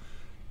 So right.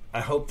 I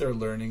hope they're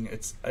learning.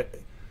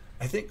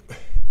 I think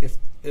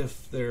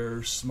if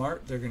they're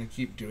smart, they're going to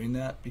keep doing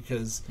that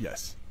because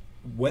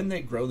when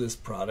they grow this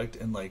product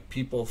and like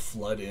people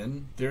flood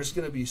in, there's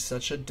going to be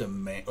such a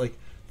demand. Like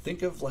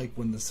think of like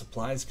when the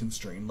supply is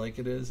constrained, like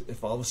it is.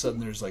 If all of a sudden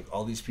there's like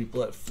all these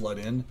people that flood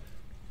in,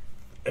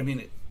 I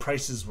mean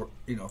prices were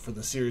for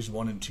the Series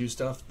 1 and 2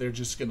 stuff, they're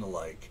just going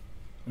to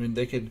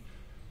they could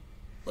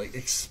like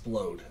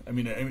explode. I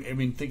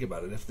mean think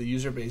about it. If the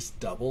user base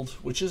doubled,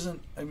 which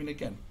isn't. I mean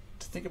again.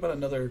 To think about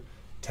another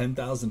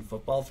 10,000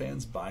 football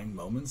fans buying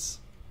moments,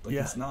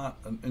 it's not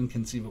an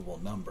inconceivable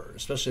number,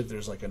 especially if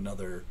there's like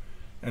another.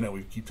 I know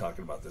we keep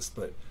talking about this,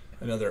 but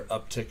another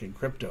uptick in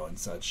crypto and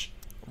such.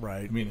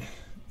 Right. I mean,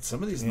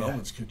 some of these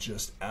moments could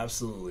just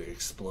absolutely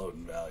explode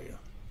in value.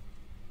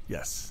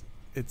 Yes,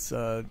 it's.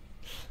 I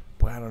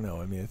don't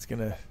know. I mean, it's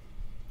gonna.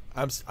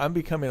 I'm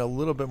becoming a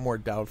little bit more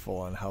doubtful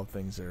on how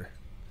things are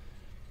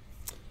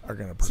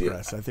going to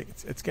progress. I think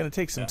it's going to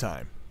take some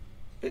time.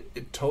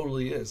 It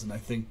totally is, and I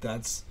think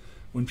that's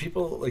when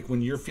people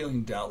when you're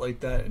feeling doubt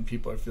like that, and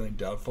people are feeling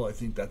doubtful. I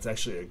think that's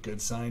actually a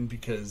good sign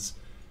because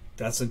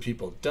that's when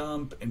people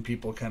dump and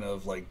people kind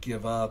of like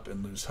give up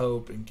and lose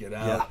hope and get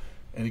out,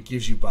 and it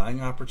gives you buying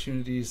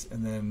opportunities.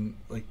 And then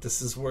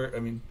this is where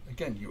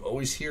again, you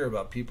always hear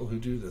about people who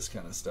do this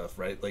kind of stuff,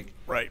 right? The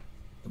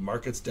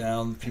market's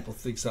down, people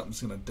think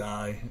something's going to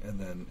die, and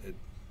then it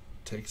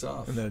takes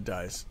off, and then it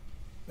dies.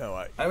 No,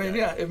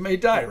 it may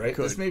die, right?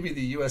 This may be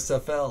the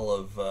USFL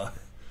of.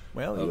 The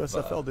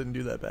USFL didn't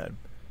do that bad.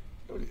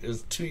 It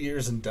was 2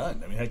 years and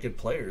done. I mean, had good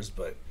players,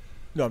 but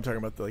no, I'm talking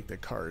about the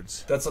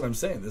cards. That's what I'm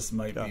saying. This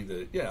might be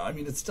the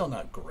it's still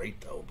not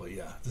great though, but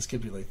this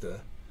could be like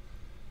the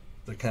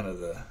kind of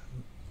the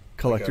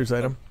collector's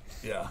item.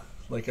 Hey,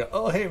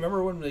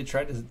 remember when they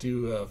tried to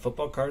do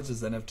football cards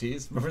as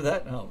NFTs? Remember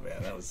that? Oh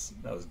man, that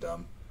was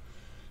dumb.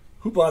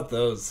 Who bought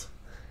those?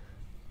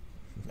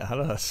 Not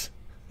us.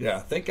 Yeah,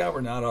 thank God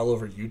we're not all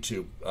over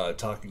YouTube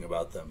talking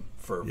about them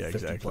for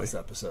 50 plus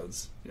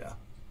episodes. Yeah.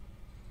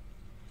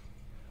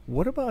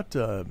 What about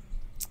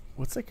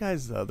what's that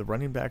guy's the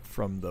running back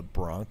from the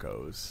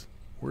Broncos?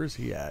 Where is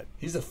he at?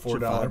 He's a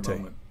 $4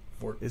 moment.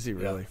 Is he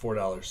really? Yeah,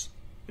 $4.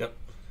 Yep.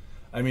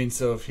 I mean,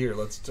 so if here,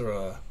 let's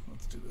do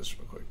this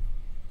real quick.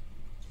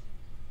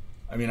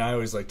 I mean, I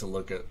always like to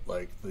look at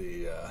like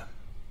the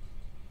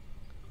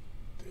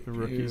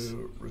rookies,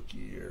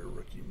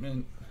 rookie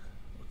mint,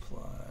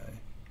 apply.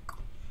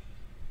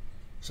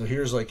 So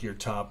here's like your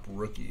top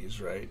rookies,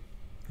 right?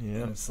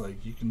 Yeah. And it's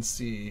like you can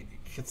see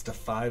it gets to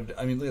 5.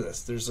 I mean, look at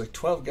this. There's like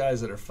 12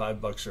 guys that are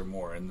 $5 or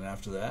more, and then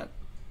after that,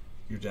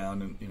 you're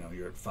down and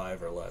you're at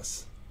 5 or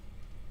less.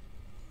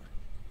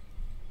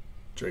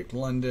 Drake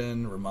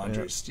London,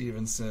 Ramondre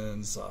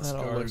Stevenson, Sauce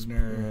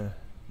Gardner.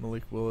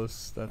 Malik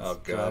Willis. That's oh,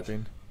 God.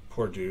 dropping.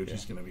 Poor dude.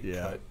 He's going to be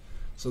Yeah. cut.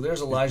 So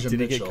there's Elijah Did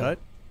Mitchell. he get cut?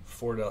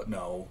 $4.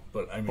 No,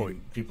 but I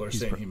mean, people are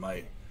saying he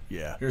might.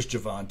 Yeah. Here's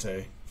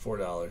Javonte,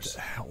 $4.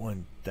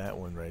 That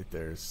one right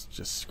there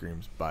just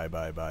screams bye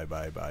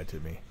to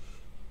me.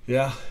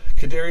 Yeah,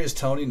 Kadarius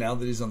Toney. Now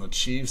that he's on the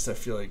Chiefs, I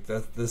feel like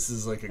this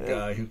is like a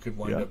guy who could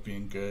wind up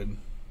being good.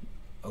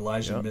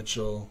 Elijah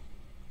Mitchell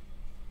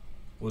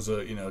was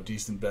a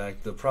decent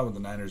back. The problem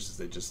with the Niners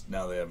is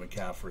now they have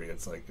McCaffrey.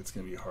 It's like it's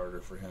going to be harder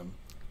for him.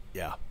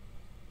 Yeah.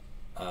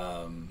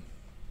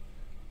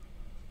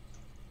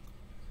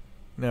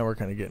 Now we're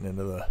kind of getting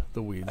into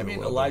the weeds. I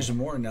mean, Elijah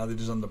Moore, now that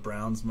he's on the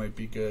Browns, might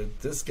be good.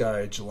 This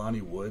guy,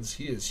 Jelani Woods,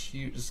 he is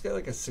huge. This guy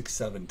like a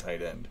 6'7"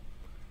 tight end.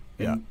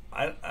 And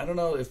I don't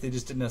know if they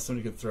just didn't have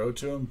somebody who could throw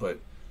to him, but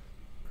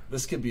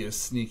this could be a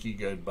sneaky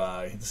good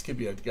buy. This could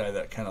be a guy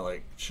that kind of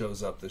like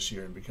shows up this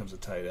year and becomes a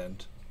tight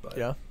end. But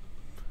yeah.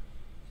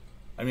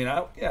 I mean,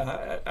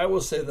 I will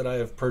say that I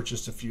have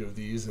purchased a few of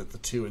these at the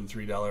 $2 and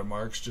 $3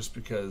 marks just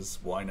because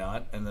why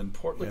not? And then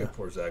look at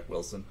poor Zach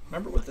Wilson.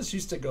 Remember what this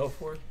used to go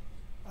for?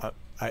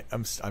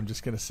 I'm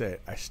just gonna say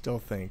it. I still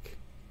think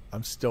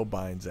I'm still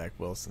buying Zach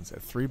Wilson's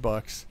at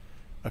 $3,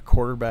 a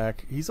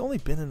quarterback. He's only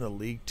been in the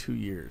league 2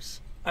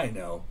 years. I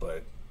know,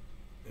 but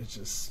it's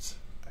just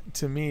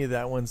to me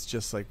that one's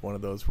just like one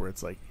of those where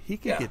it's like he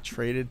could get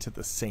traded to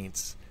the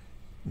Saints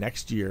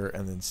next year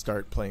and then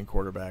start playing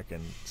quarterback.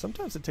 And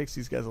sometimes it takes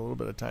these guys a little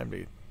bit of time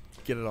to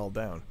get it all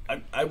down.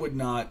 I would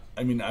not.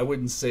 I mean, I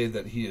wouldn't say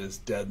that he is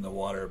dead in the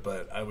water,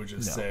 but I would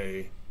just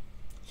say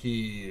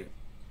he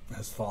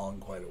has fallen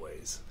quite a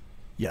ways.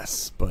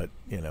 Yes, but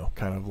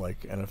kind of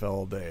like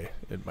NFL AllDay,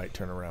 it might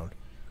turn around.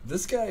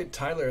 This guy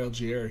Tyler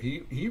Algier,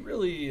 he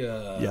really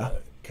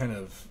kind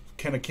of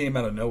came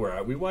out of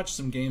nowhere. We watched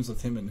some games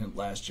with him and him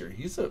last year.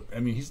 He's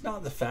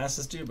not the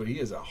fastest dude, but he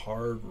is a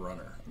hard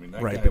runner. I mean,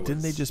 that guy but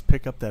didn't they just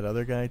pick up that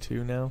other guy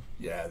too now?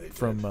 Yeah, they did.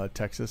 From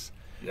Texas.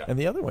 Yeah, and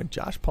the other one,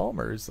 Josh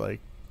Palmer, is like,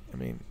 I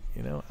mean,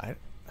 I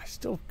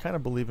still kind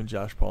of believe in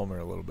Josh Palmer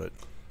a little bit.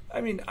 I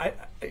mean,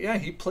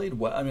 he played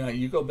well. I mean,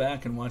 you go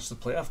back and watch the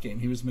playoff game.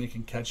 He was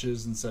making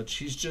catches and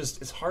such.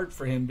 It's hard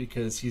for him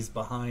because he's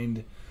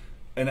behind.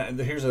 And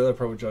here's the other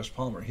part with Josh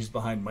Palmer. He's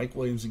behind Mike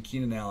Williams and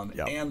Keenan Allen,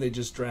 and they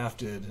just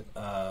drafted.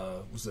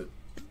 Who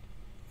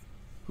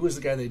was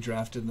the guy they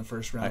drafted in the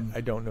first round?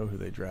 I don't know who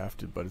they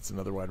drafted, but it's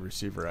another wide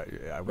receiver.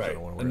 I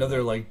don't want to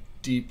another like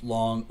deep,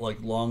 long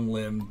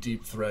limb,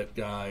 deep threat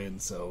guy,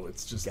 and so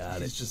it's just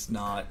he's just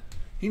not.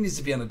 He needs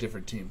to be on a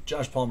different team.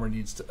 Josh Palmer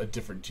needs a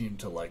different team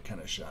to like kind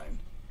of shine.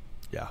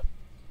 Yeah.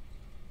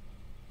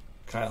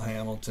 Kyle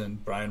Hamilton,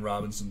 Brian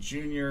Robinson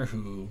Jr.,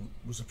 who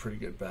was a pretty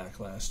good back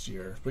last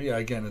year. But yeah,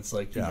 again, it's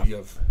like you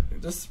have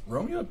just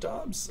Romeo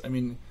Doubs. I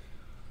mean,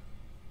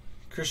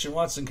 Christian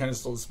Watson kind of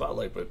stole the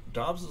spotlight, but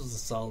Doubs was a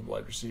solid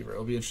wide receiver.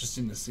 It'll be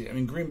interesting to see. I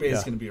mean, Green Bay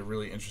is going to be a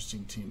really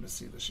interesting team to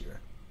see this year.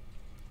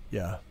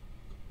 Yeah.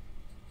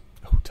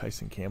 Oh,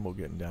 Tyson Campbell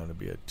getting down to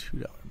be a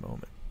 $2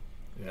 moment.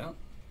 Yeah.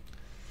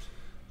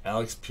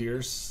 Alex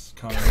Pierce,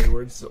 Connor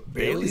Hayward, so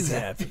Bailey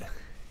Zappi.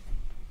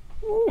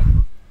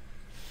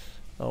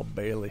 Oh,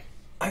 Bailey.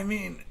 I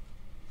mean,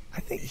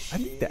 I think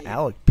the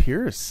Alec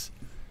Pierce,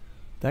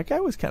 that guy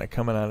was kind of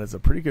coming on as a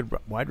pretty good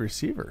wide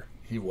receiver.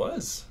 He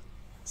was.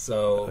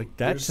 So like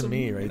that to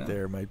me right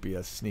there might be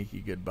a sneaky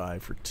good buy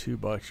for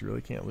 $2. You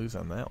really can't lose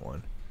on that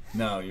one.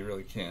 No, you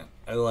really can't.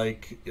 I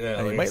like.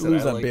 Yeah, you might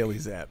lose on Bailey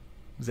Zapp.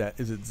 Is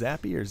it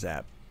Zappy or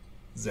Zap?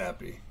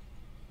 Zappy.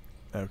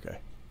 Okay.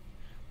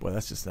 Boy,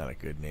 that's just not a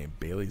good name.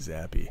 Bailey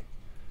Zappi.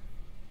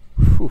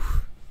 Whew.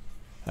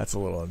 That's a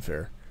little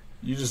unfair.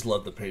 You just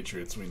love the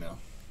Patriots, we know.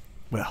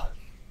 Well,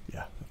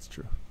 yeah, that's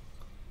true.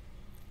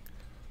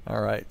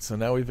 All right, so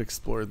now we've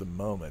explored the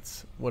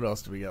moments. What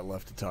else do we got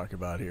left to talk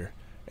about here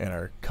in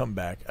our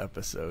comeback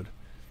episode?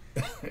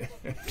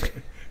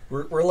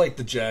 We're like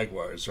the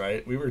Jaguars,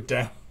 right? We were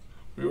down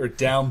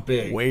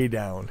big. Way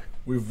down.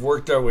 We've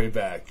worked our way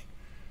back.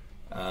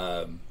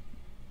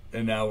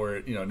 And now we're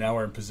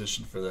in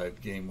position for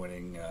that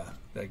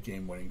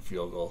game-winning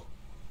field goal.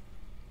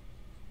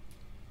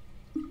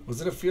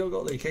 Was it a field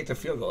goal? They kicked a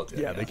field goal at the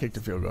end. Yeah, they kicked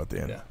a field goal at the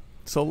end. Yeah.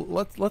 So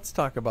let's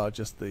talk about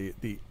just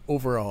the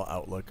overall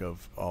outlook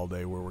of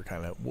AllDay, where we're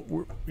kind of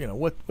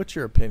what's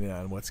your opinion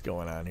on what's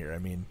going on here? I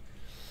mean,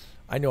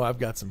 I know I've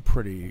got some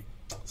pretty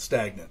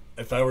stagnant.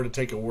 If I were to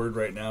take a word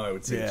right now, I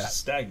would say it's just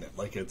stagnant.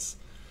 Like it's,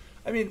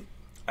 I mean,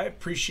 I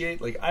appreciate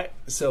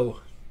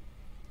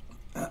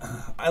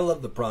I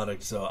love the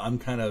product, so I'm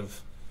kind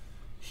of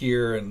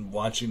here and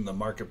watching the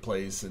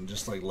marketplace and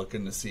just like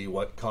looking to see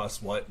what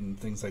costs what and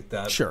things like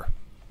that. Sure.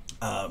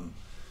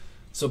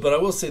 But I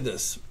will say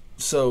this.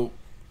 So,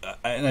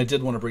 and I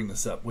did want to bring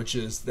this up, which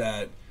is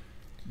that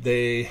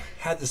they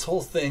had this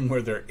whole thing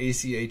where their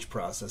ACH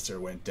processor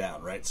went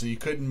down, right? So you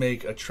couldn't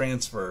make a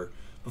transfer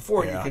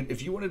before. You could,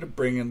 if you wanted to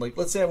bring in, like,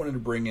 let's say I wanted to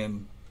bring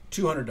in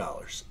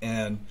 $200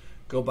 and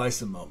go buy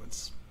some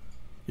moments.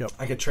 Yep.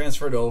 I could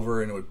transfer it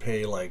over and it would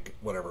pay like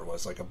whatever it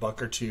was, like $1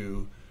 or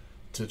 $2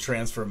 to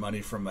transfer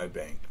money from my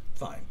bank.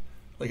 Fine.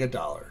 Like $1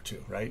 or $2,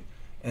 right?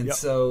 And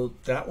so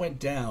that went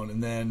down,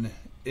 and then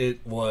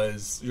it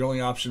was your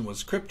only option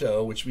was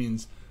crypto, which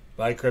means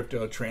buy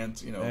crypto,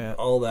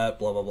 all that,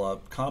 blah blah blah,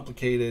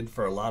 complicated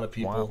for a lot of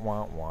people.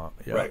 Wah, wah, wah.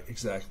 Yep. Right,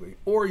 exactly.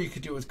 Or you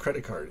could do it with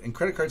credit card, and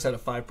credit cards had a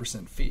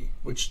 5% fee,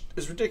 which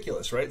is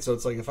ridiculous, right? So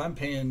it's like if I'm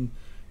paying,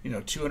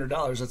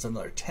 $200, that's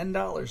another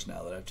 $10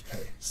 now that I have to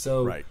pay.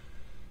 So, right.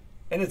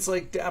 And it's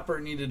like Dapper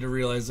needed to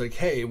realize, like,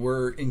 hey,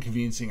 we're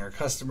inconveniencing our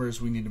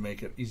customers. We need to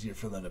make it easier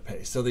for them to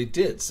pay. So they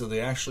did. So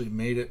they actually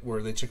made it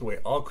where they took away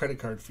all credit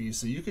card fees.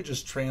 So you could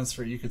just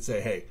transfer. You could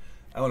say, hey,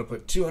 I want to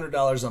put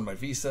 $200 on my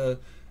Visa,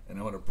 and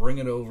I want to bring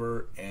it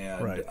over,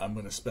 and I'm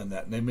going to spend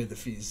that. And they made the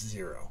fees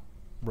 $0.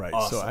 Right.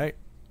 Awesome. So I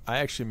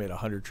actually made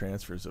 100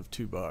 transfers of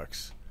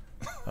 $2.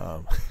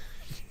 No.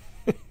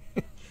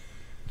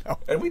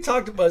 And we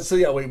talked about,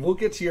 we'll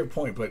get to your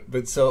point,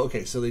 but so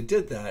they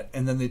did that,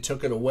 and then they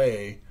took it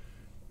away.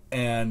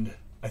 And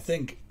I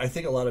think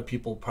a lot of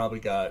people probably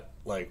got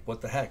like,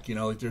 what the heck,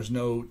 like there's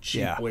no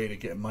cheap way to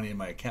get money in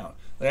my account.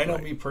 Like I know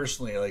me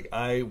personally, like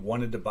I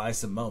wanted to buy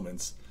some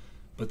moments,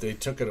 but they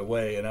took it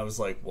away, and I was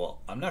like, well,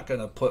 I'm not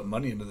gonna put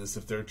money into this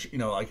if they're,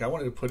 like I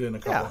wanted to put in a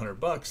couple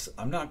 $100.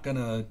 I'm not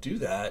gonna do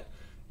that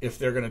if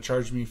they're gonna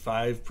charge me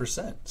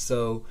 5%.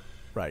 So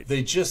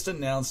they just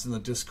announced in the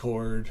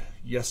Discord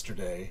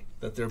yesterday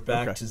that they're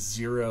back to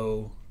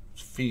 0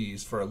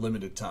 fees for a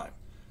limited time,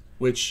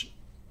 which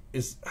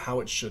is how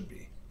it should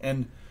be.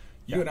 And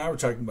you and I were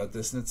talking about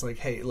this, and it's like,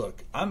 hey,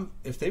 look,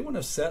 if they want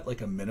to set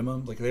like a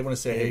minimum, like they want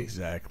to say, hey,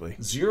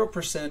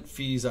 0%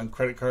 fees on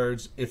credit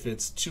cards if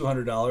it's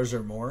 $200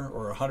 or more,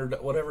 or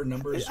 $100, whatever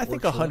numbers. I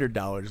think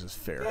 $100 is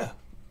fair.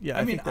 Yeah,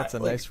 I think that's a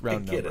nice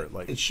round number.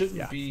 Like it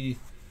shouldn't be.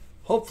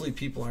 Hopefully,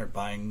 people aren't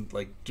buying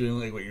doing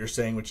like what you're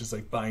saying, which is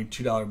like buying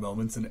 $2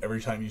 moments and every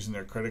time using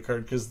their credit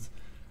card, because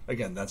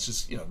again, that's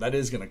just that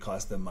is going to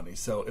cost them money.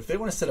 So if they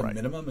want to set a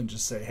minimum and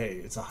just say, hey,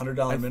 it's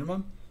 $100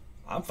 minimum.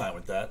 I'm fine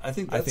with that. I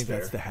think that's fair.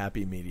 That's the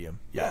happy medium.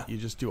 Yeah, you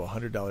just do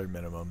 $100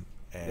 minimum,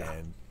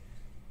 and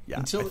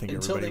until I think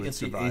they get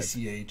survive.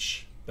 The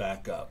ACH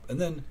back up, and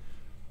then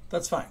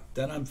that's fine.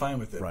 Then I'm fine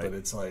with it. Right. But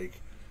it's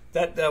like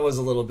that was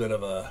a little bit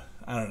of a,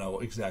 I don't know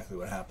exactly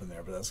what happened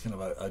there, but that's kind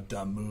of a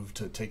dumb move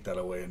to take that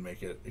away and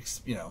make it.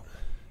 It's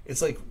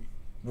like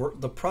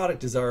the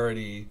product is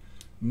already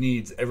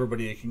needs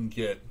everybody it can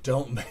get.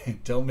 Don't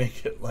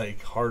make it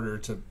like harder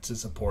to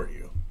support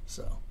you.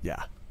 So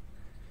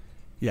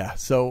Yeah,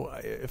 so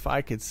if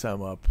I could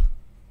sum up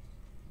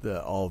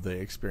the AllDay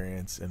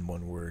experience in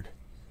one word,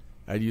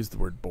 I'd use the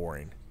word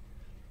boring.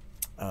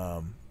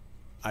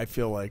 I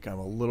feel like I'm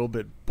a little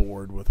bit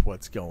bored with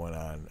what's going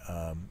on,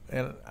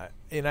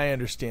 and I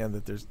understand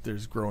that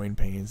there's growing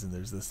pains and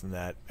there's this and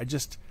that. I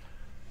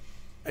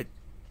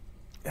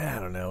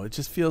don't know. It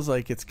just feels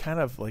like it's kind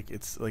of like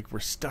it's like we're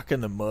stuck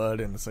in the mud,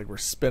 and it's like we're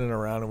spinning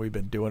around, and we've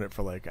been doing it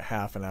for like a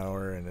half an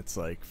hour, and it's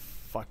like,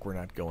 fuck, we're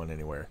not going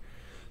anywhere.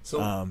 So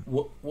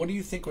what do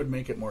you think would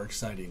make it more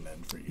exciting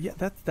then for you?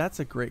 Yeah, that's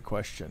a great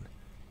question.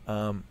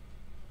 I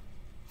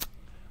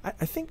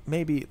think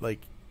maybe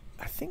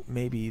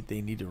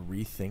they need to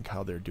rethink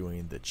how they're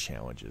doing the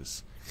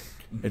challenges.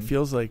 Mm-hmm. It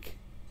feels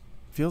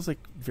like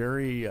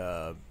very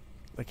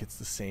like it's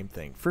the same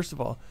thing. First of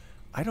all,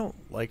 I don't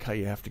like how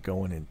you have to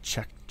go in and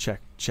check.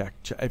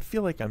 I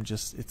feel like I'm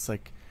just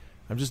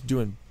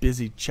doing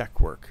busy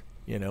check work.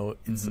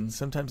 It's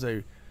sometimes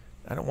I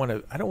don't want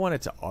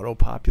it to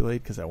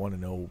auto-populate because I want to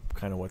know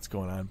kind of what's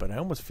going on. But I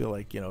almost feel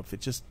like, if it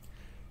just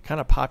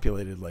kind of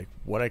populated like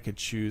what I could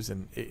choose,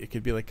 and it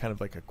could be like kind of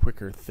like a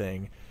quicker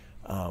thing.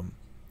 I'll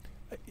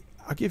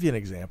give you an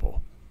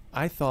example.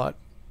 I thought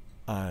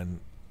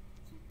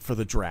for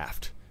the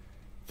draft,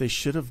 they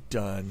should have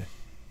done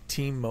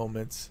team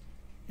moments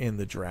in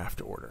the draft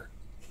order.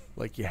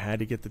 Like you had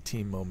to get the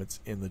team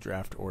moments in the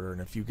draft order. And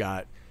if you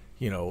got,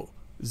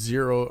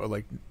 0 or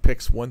like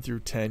picks 1 through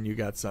 10, you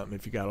got something.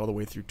 If you got all the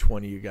way through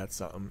 20, you got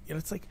something.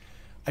 It's like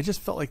I just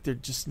felt like there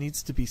just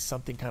needs to be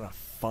something kind of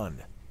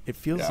fun. It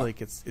feels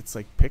like it's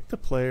like pick the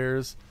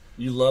players.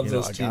 You love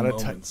those team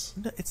moments.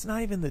 No, it's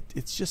not even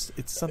it's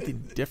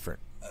something different.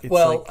 It's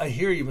I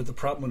hear you, but the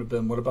problem would have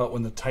been, what about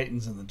when the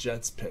Titans and the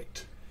Jets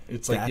picked?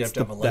 It's like you have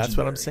to have a legendary. That's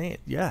what I'm saying.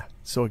 Yeah.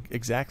 So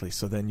exactly.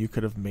 So then you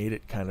could have made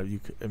it kind of. You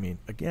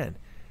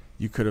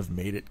could have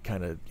made it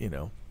kind of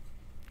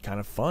kind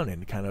of fun,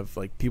 and kind of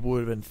like people would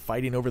have been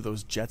fighting over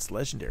those Jets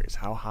legendaries.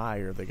 How high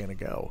are they going to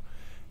go?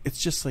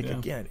 It's just like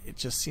again, it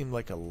just seemed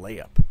like a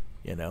layup.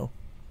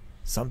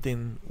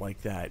 Something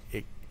like that.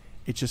 It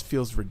just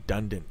feels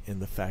redundant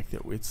in the fact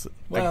that it's.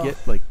 I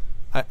get like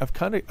I've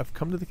come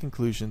to the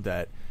conclusion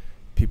that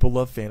people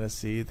love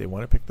fantasy. They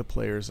want to pick the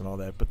players and all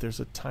that, but there's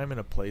a time and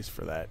a place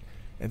for that.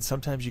 And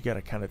sometimes you got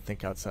to kind of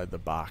think outside the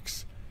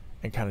box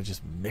and kind of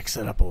just mix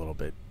it up a little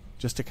bit,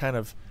 just to kind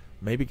of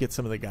maybe get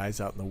some of the guys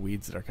out in the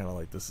weeds that are kind of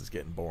like, this is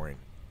getting boring.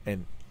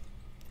 And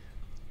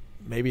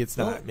maybe it's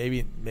not.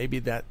 Maybe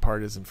that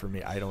part isn't for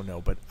me. I don't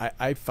know. But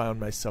I found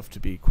myself to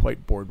be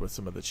quite bored with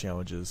some of the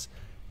challenges,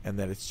 and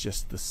that it's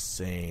just the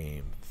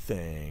same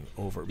thing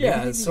over. Maybe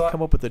they need to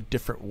come up with a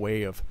different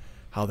way of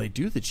how they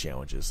do the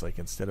challenges. Like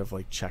instead of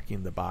like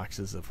checking the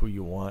boxes of who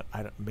you want,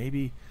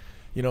 maybe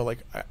You know, like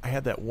I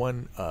had that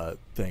one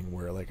thing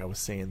where like I was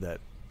saying that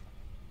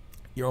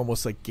you're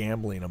almost like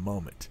gambling a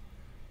moment.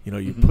 You know,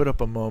 you put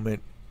up a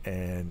moment,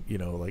 and you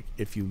know, like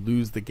if you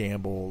lose the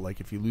gamble, like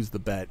if you lose the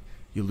bet,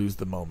 you lose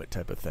the moment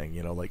type of thing.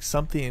 You know, like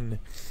something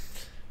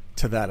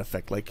to that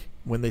effect. Like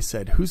when they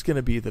said, who's going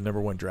to be the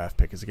number 1 draft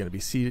pick? Is it going to be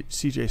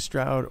CJ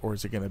Stroud, or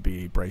is it going to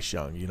be Bryce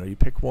Young? You know, you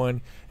pick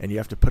one and you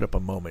have to put up a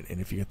moment. And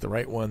if you get the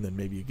right one, then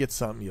maybe you get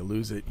something, you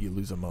lose it, you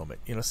lose a moment.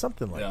 You know,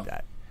 something like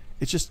that.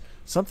 It's just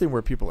something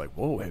where people are like,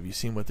 whoa, have you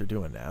seen what they're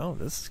doing now?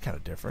 This is kind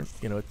of different.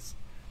 You know, it's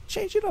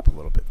change it up a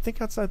little bit.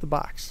 Think outside the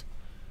box.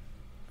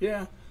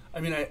 Yeah. I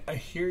mean, I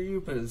hear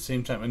you, but at the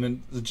same time, and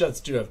then the Jets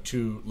do have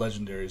 2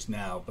 legendaries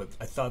now, but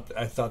I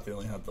thought they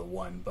only had the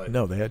one. But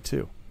no, they had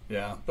 2.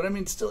 Yeah, but I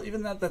mean, still,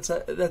 even that's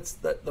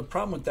the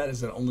problem with that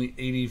is that only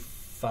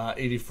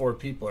 84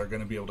 people are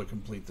going to be able to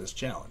complete this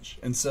challenge,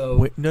 and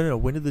so no.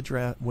 When did they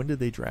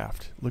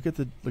draft? Look at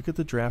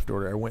the draft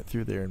order. I went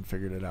through there and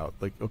figured it out.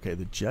 Like, okay,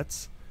 the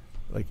Jets,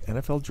 like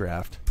NFL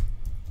draft.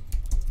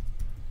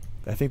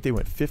 I think they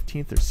went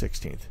 15th or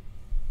 16th.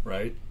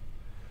 Right.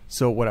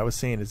 So what I was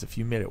saying is, if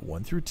you made it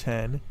 1 through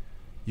 10,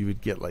 you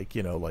would get like,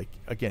 you know, like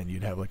again,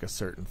 you'd have like a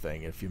certain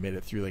thing. If you made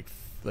it through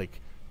like,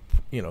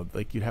 you know,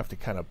 like you'd have to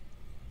kind of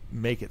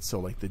make it so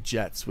like the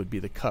Jets would be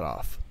the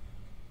cutoff.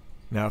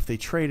 Now, if they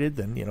traded,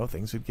 then you know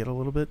things would get a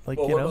little bit like.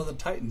 Well, you what know, about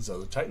the Titans though?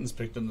 The Titans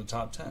picked in the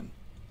top 10.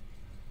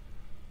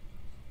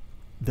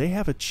 They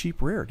have a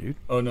cheap rare, dude.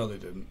 Oh no, they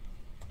didn't.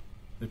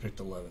 They picked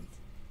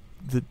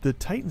 11th. The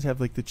Titans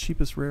have like the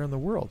cheapest rare in the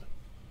world.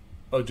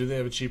 Oh, do they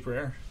have a cheap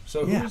rare?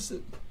 So yeah. who is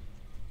it?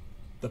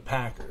 The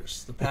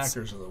Packers. The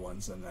Packers are the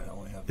ones then that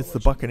only have. It's the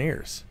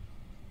Buccaneers.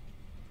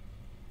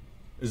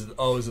 Is it the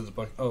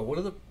Buc? Oh, what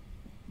do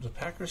the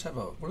Packers have?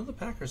 What do the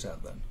Packers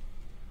have then?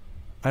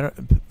 I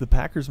don't. The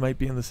Packers might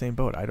be in the same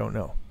boat. I don't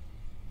know.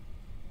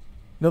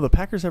 No, the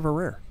Packers have a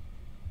rare.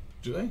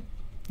 Do they?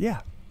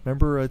 Yeah.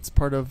 Remember, it's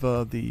part of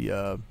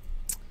the.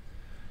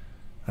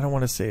 I don't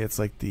want to say it's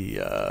like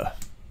the.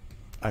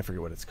 I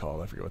forget what it's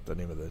called. I forget what the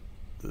name of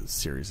the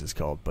series is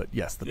called. But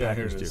yes, the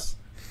Packers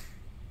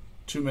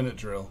do. 2-minute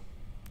drill.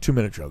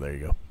 2-minute drill. There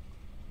you go.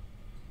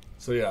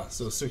 So yeah,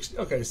 so 60.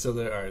 Okay, so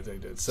they all right. They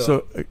did.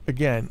 So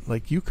again,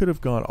 like you could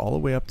have gone all the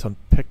way up to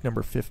pick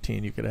number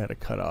 15. You could have had a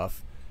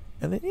cutoff,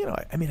 and then you know,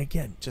 I mean,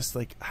 again, just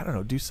like I don't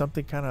know, do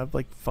something kind of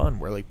like fun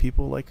where like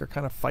people like are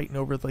kind of fighting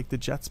over like the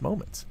Jets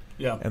moments.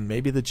 Yeah. And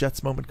maybe the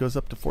Jets moment goes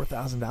up to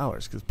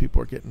 $4,000 because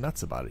people are getting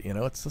nuts about it. You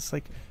know, it's just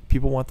like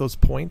people want those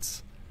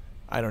points.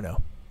 I don't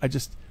know.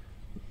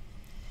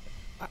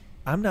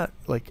 I'm not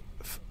like.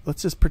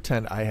 Let's just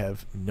pretend I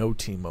have no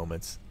team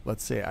moments.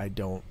 Let's say I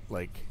don't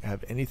like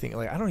have anything.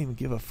 Like I don't even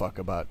give a fuck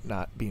about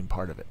not being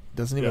part of it. It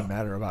doesn't even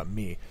matter about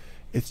me.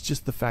 It's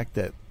just the fact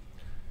that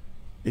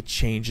it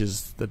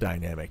changes the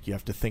dynamic. You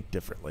have to think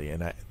differently.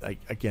 And I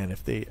again,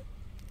 if they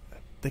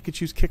could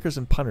choose kickers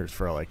and punters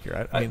for all I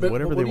care. I mean,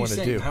 whatever they want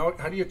to do. How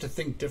do you have to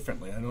think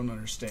differently? I don't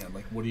understand.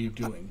 Like, what are you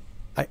doing?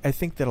 I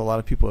think that a lot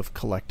of people have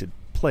collected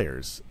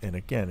players, and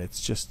again,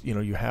 it's just you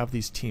know you have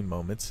these team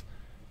moments.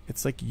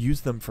 It's like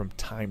use them from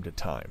time to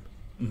time.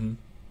 Mm-hmm.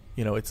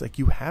 You know, it's like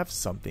you have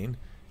something,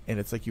 and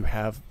it's like you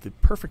have the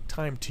perfect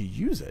time to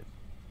use it.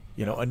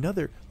 You know,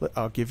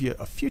 I'll give you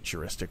a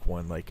futuristic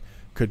one. Like,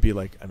 could be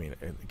like, I mean,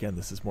 again,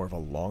 this is more of a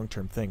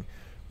long-term thing,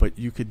 but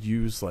you could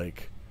use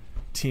like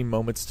team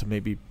moments to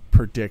maybe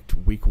predict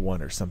week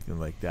 1 or something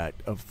like that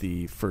of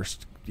the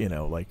first. You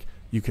know, like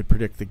you could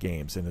predict the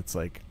games, and it's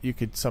like you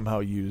could somehow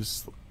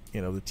use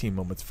you know the team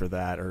moments for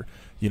that, or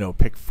you know,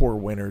 pick 4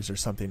 winners or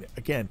something.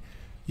 Again.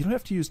 You don't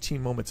have to use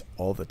team moments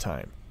all the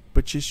time,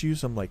 but just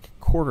use them like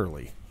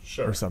quarterly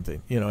or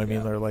something. You know, I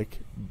mean, they're like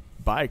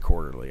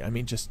bi-quarterly. I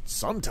mean, just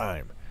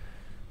sometime.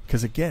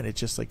 Because again, it's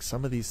just like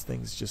some of these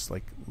things just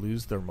like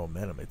lose their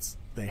momentum.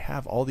 They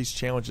have all these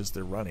challenges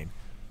they're running.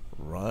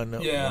 Run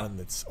one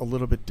that's a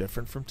little bit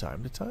different from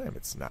time to time.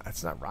 It's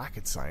not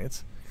rocket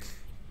science.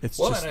 It's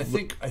just.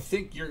 And I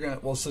think you're gonna.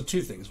 Well, so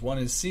 2 things. One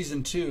is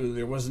season 2.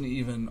 There wasn't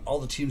even all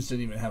the teams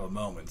didn't even have a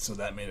moment, so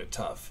that made it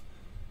tough.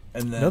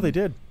 And then no, they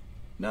did.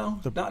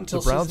 No, not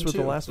until the Browns season 2.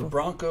 were the last one. The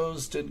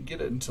Broncos didn't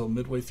get it until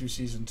midway through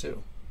season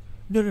 2.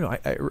 No.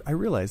 I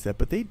realize that,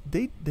 but they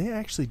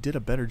actually did a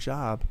better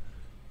job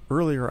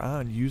earlier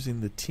on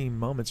using the team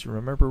moments. You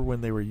remember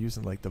when they were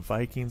using like the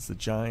Vikings, the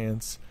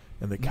Giants,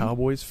 and the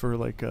Cowboys for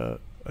like a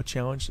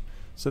challenge?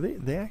 So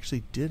they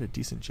actually did a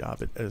decent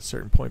job at a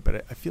certain point.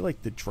 But I feel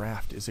like the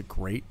draft is a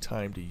great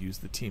time to use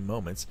the team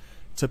moments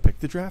to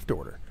pick the draft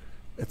order.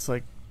 It's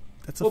like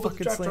that's a fucking but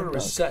the draft slam order dunk.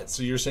 was set.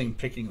 So you're saying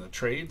picking the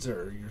trades,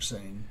 or you're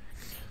saying?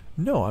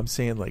 No, I'm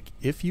saying like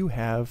if you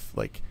have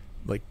like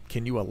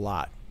can you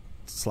allot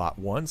slot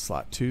 1,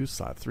 slot 2,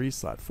 slot 3,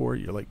 slot 4?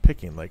 You're like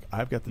picking like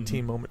I've got the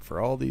team moment for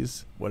all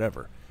these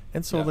whatever,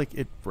 and so like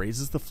it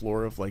raises the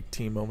floor of like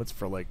team moments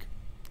for like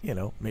you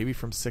know maybe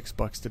from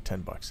 $6 to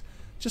 $10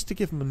 just to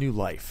give them a new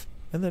life,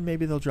 and then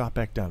maybe they'll drop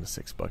back down to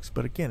 $6.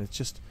 But again, it's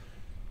just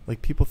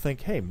like people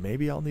think, hey,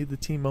 maybe I'll need the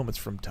team moments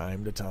from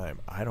time to time.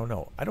 I don't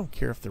know. I don't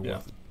care if they're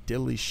worth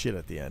diddly shit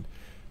at the end.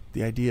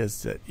 The idea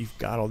is that you've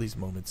got all these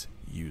moments,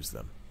 use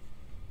them.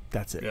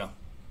 That's it. Yeah.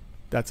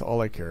 That's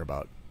all I care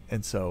about.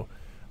 And so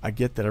I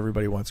get that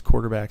everybody wants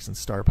quarterbacks and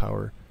star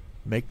power.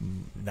 Make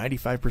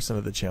 95%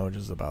 of the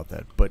challenges about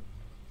that, but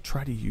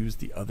try to use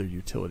the other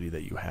utility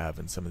that you have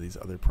in some of these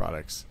other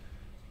products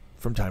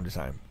from time to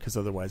time, because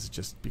otherwise it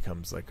just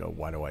becomes like,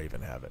 why do I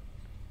even have it?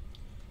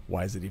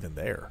 Why is it even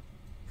there?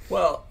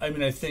 Well, I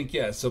mean, I think,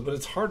 yeah, so, but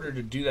it's harder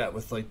to do that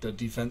with, like, the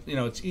defense. You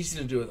know, it's easy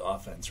to do with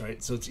offense,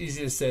 right? So it's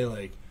easy to say,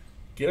 like,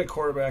 get a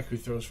quarterback who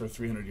throws for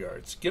 300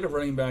 yards. Get a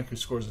running back who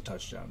scores a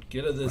touchdown.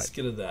 Get a this,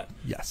 get a that.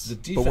 Yes,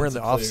 the but we're in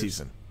the off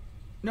season.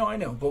 No, I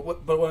know, but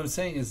what I'm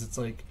saying is, it's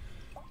like,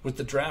 with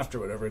the draft or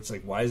whatever, it's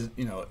like, why is it,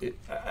 you know,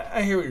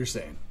 I hear what you're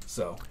saying,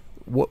 so.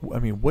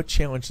 What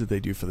challenge did they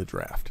do for the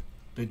draft?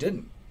 They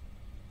didn't.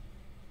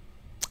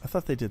 I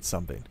thought they did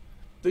something.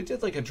 They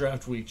did like a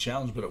draft week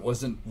challenge, but it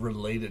wasn't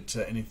related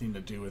to anything to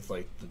do with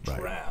like the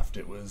draft.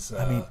 It was.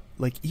 I mean,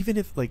 like even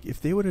if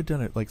they would have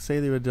done it, like say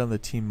they would have done the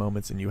team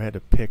moments, and you had to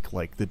pick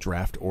like the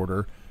draft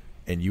order,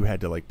 and you had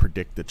to like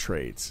predict the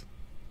trades,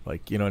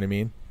 like you know what I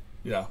mean?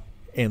 Yeah.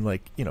 And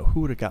like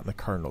who would have gotten the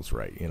Cardinals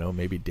right?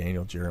 Maybe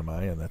Daniel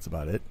Jeremiah, and that's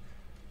about it.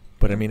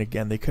 But I mean,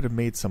 again, they could have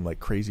made some like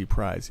crazy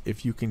prize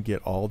if you can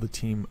get all the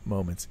team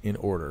moments in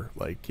order,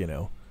 like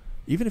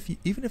even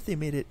if they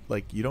made it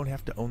like you don't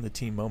have to own the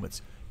team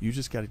moments. You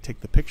just got to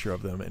take the picture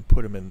of them and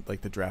put them in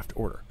like the draft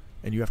order,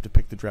 and you have to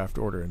pick the draft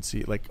order and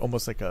see like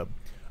almost like a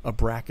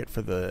bracket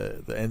for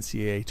the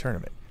NCAA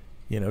tournament.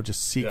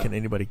 Just see can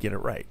anybody get it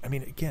right. I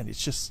mean, again,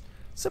 it's just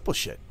simple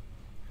shit.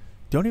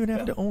 Don't even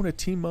have to own a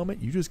team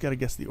moment. You just got to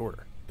guess the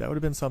order. That would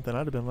have been something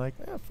I'd have been like,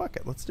 fuck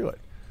it, let's do it.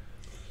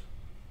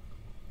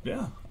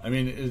 Yeah, I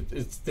mean,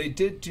 they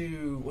did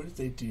do. What did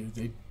they do?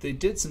 They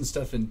did some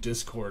stuff in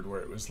Discord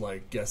where it was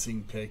like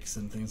guessing picks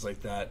and things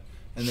like that.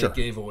 And they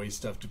gave away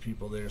stuff to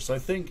people there. So I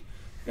think,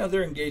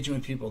 they're engaging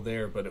with people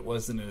there, but it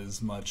wasn't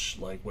as much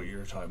like what you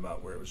were talking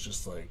about, where it was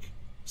just like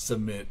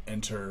submit,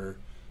 enter,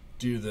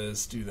 do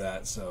this, do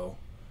that. So,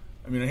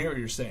 I mean, I hear what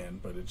you're saying,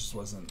 but it just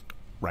wasn't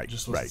right.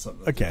 Just wasn't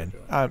something that again,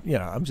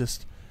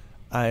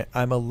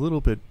 I'm a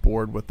little bit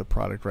bored with the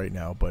product right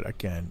now, but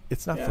again,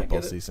 it's not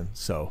football season,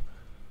 so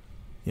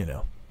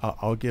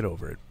I'll get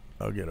over it.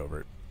 Are you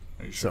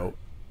sure? So,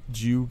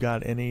 do you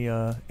got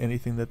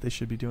anything that they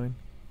should be doing?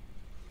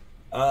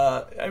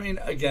 I mean,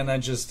 again, I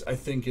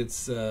think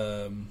it's,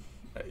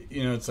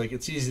 it's like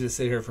it's easy to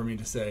sit here for me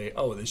to say,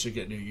 oh, they should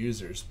get new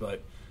users,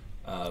 but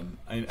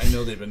I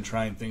know they've been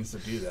trying things to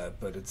do that,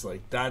 but it's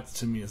like that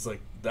to me is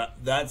like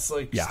that's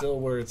like still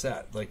where it's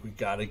at. Like we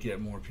got to get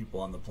more people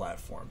on the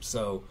platform.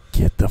 So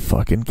get the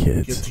fucking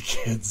kids. Get the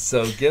kids.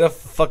 So get a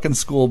fucking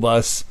school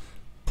bus,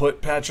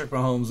 put Patrick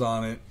Mahomes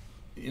on it,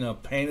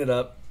 paint it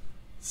up,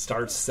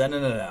 start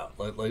sending it out.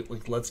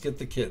 Like let's get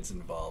the kids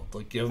involved.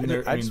 Like give them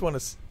their. I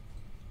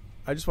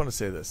just want to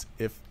say this.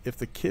 If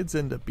the kids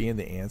end up being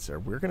the answer,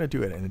 we're going to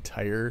do an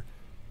entire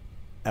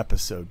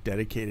episode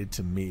dedicated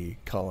to me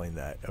calling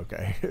that,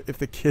 okay? If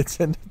the kids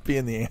end up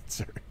being the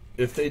answer.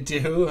 If they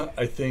do,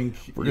 I think...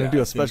 We're going to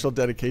do a special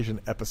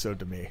dedication episode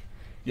to me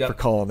for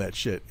calling that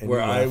shit. And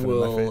where I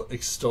will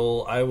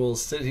extol... I will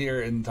sit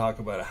here and talk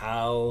about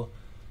how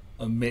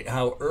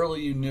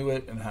early you knew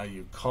it and how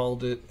you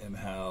called it and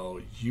how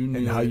you knew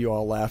and how you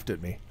all laughed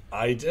at me.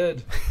 I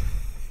did.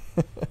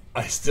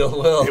 I still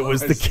will. It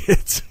was the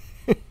kids.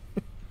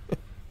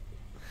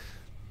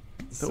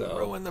 They'll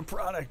ruin the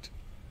product.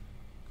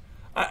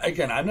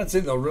 I'm not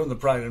saying they'll ruin the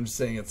product. I'm just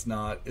saying it's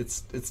not.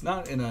 It's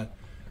not in a.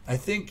 I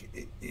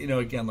think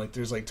again, like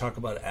there's like talk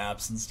about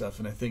apps and stuff,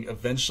 and I think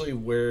eventually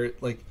where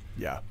like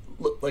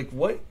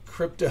what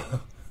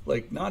crypto,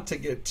 like not to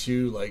get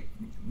too like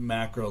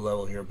macro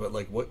level here, but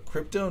like what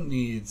crypto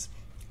needs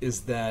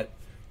is that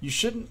you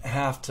shouldn't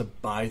have to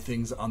buy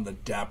things on the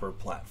Dapper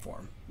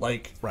platform.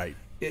 Like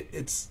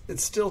it's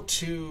still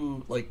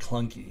too like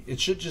clunky. It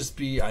should just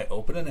be I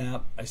open an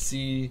app, I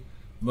see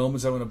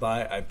moments I want to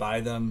buy, I buy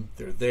them,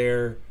 they're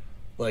there.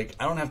 Like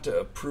I don't have to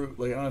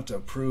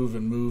approve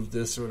and move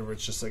this or whatever.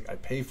 It's just like I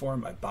pay for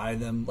them, I buy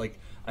them. Like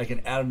I can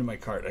add them to my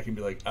cart. I can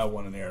be like, I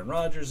want an Aaron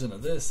Rodgers and a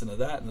this and a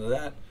that and a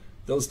that.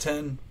 Those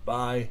 10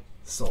 buy,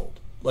 sold.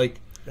 Like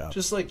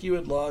just like you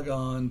would log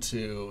on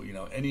to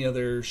any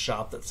other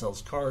shop that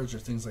sells cards or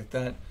things like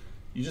that.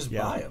 You just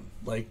buy them.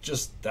 Like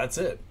just that's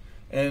it.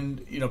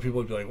 And people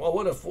would be like, well,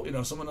 what if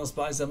someone else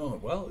buys that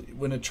moment? Well,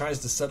 when it tries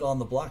to settle on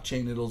the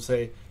blockchain, it'll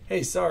say,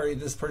 hey, sorry,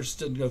 this purchase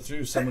didn't go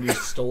through. Somebody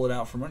stole it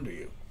out from under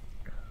you.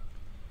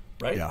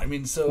 Right? Yeah. I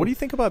mean, so what do you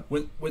think about?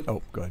 When,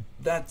 oh, go ahead.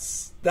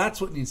 That's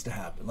what needs to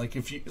happen. Like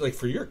if you like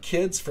for your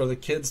kids, for the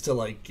kids to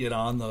like get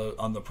on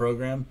the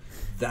program,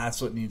 that's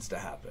what needs to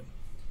happen.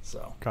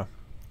 So, okay.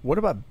 What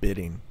about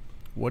bidding?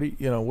 What do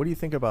you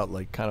think about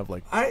like kind of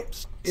like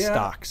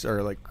stocks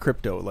or like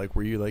crypto? Like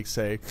where you like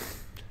say.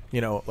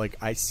 Like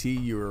I see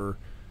your,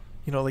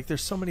 like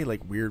there's so many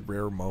like weird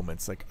rare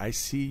moments. Like I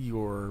see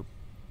your,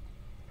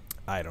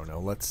 I don't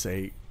know, let's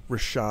say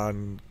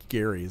Rashawn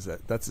Gary,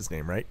 that's his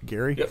name, right?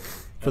 Gary? Yep.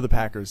 For the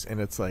Packers. And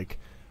it's like,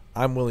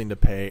 I'm willing to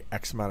pay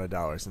X amount of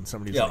dollars. And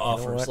somebody's like,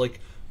 offers. Like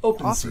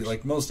OpenSea,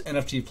 like most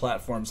NFT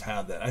platforms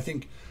have that. I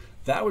think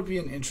that would be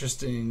an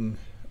interesting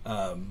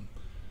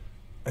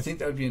I think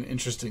that would be an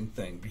interesting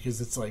thing,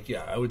 because it's like,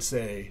 yeah, I would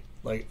say,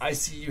 like, I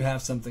see you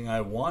have something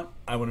I want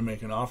to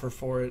make an offer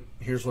for it.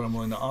 Here's what I'm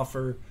willing to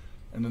offer.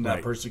 And then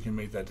that person can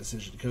make that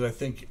decision. Because I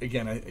think,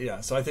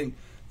 again, so I think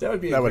that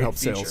would be a great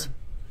feature. Sales.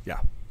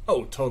 Yeah.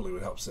 Oh, totally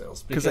would help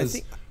sales. Because I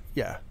think,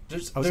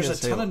 there's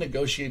a ton of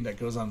negotiating that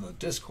goes on in the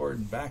Discord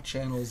and back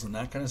channels and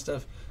that kind of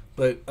stuff.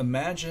 But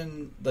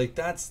imagine, like,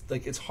 that's,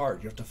 like, it's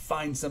hard. You have to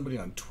find somebody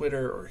on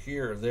Twitter or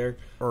here or there.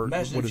 Or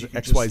imagine what if is you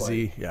it, could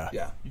XYZ, just, yeah.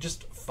 Yeah, you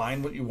just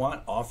find what you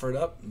want, offer it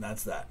up, and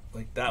that's that.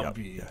 Like, that would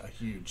be a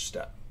huge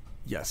step.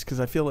 Yes, because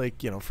I feel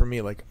like, for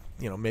me, like,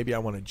 maybe I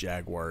want a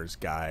Jaguars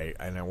guy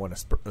and I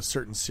want a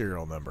certain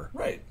serial number.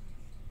 Right.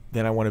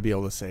 Then I want to be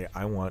able to say,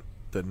 I want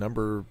the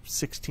number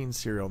 16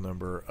 serial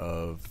number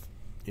of,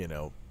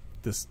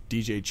 this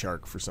DJ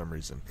Chark for some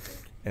reason.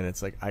 And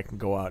it's like, I can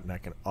go out and I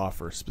can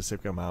offer a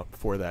specific amount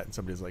for that. And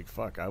somebody's like,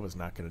 fuck, I was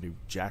not going to do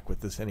jack with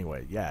this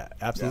anyway. Yeah,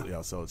 absolutely. Yeah.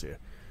 I'll sell it to you.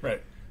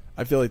 Right.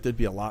 I feel like there'd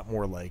be a lot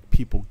more like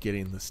people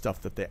getting the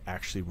stuff that they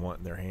actually want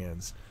in their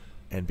hands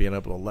and being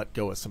able to let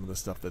go of some of the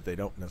stuff that they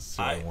don't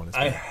necessarily want to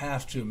spend. I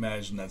have to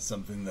imagine that's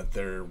something that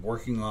they're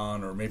working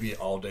on, or maybe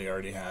AllDay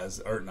already has,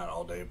 or not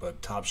AllDay,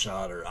 but Top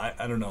Shot, or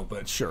I don't know,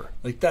 but sure,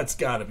 like, that's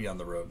got to be on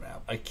the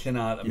roadmap. I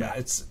cannot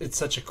imagine. It's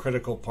such a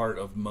critical part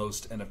of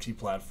most NFT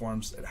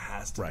platforms. It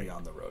has to be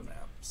on the roadmap.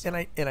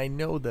 So. And I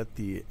know that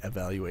the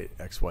Evaluate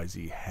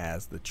XYZ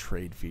has the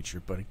trade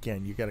feature, but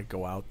again, you got to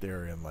go out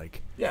there and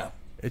like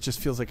it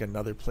just feels like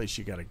another place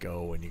you got to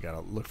go and you got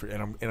to look for.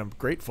 And I'm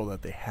grateful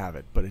that they have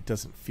it, but it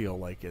doesn't feel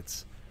like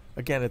it's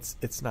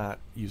not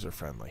user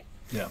friendly.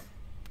 Yeah,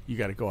 you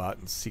got to go out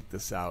and seek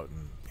this out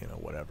and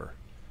whatever.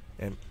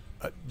 And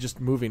just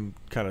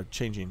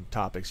changing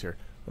topics here.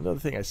 Another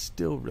thing I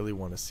still really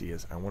want to see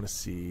is I want to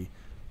see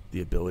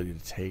the ability to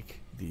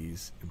take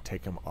these and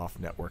take them off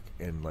network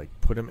and like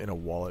put them in a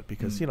wallet,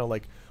 because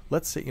like,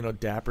 let's say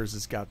Dappers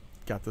has got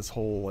this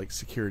whole like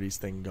securities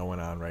thing going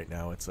on right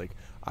now. It's like,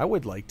 I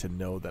would like to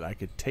know that I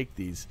could take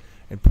these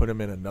and put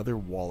them in another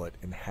wallet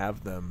and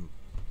have them,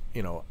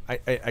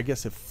 I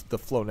guess if the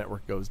Flow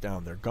network goes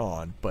down, they're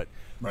gone. But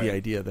the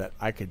idea that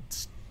I could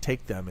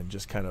take them and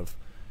just kind of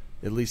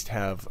at least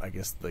have, I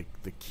guess, like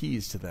the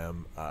keys to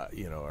them,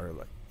 or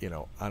like,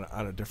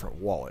 on a different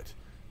wallet,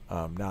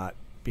 not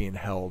being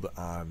held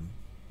on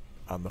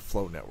the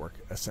Flow network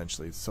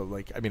essentially. So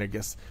like, I mean, I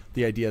guess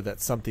the idea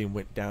that something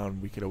went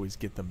down, we could always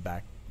get them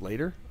back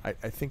later. I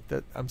think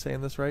that I'm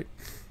saying this right.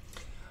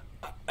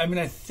 I mean,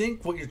 I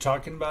think what you're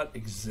talking about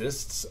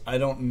exists. I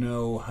don't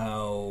know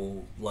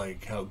how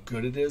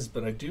good it is,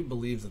 but I do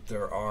believe that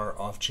there are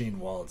off-chain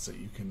wallets that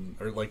you can,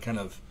 or like kind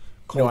of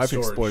cold I've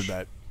storage. Explored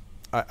that.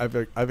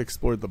 I've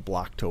explored the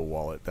Blockto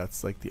wallet.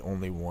 That's like the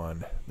only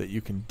one that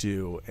you can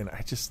do, and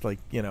I just like,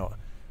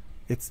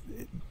 it's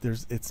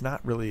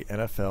not really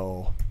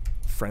NFL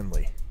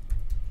friendly.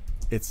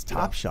 It's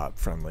Top Shot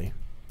friendly,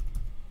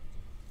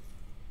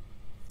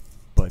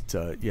 but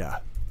yeah.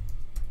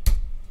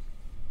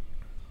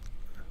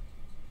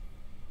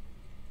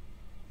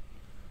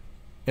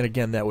 And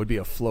again, that would be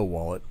a Flow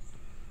wallet.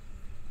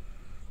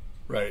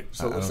 Right.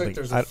 So it looks like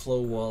there's a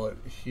Flow wallet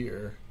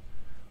here.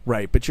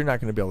 Right, but you're not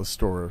going to be able to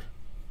store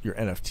your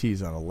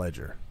NFTs on a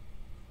ledger.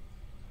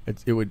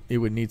 It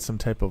would need some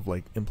type of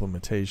like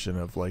implementation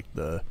of like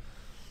the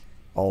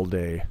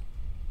AllDay.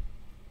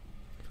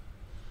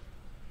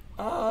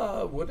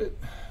 Would it?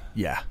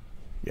 Yeah.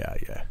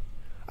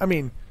 I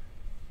mean,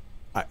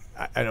 I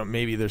don't.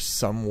 Maybe there's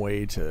some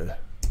way to,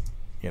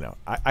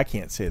 I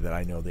can't say that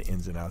I know the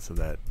ins and outs of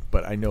that,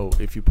 but I know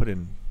if you put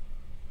in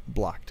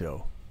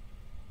Blockto.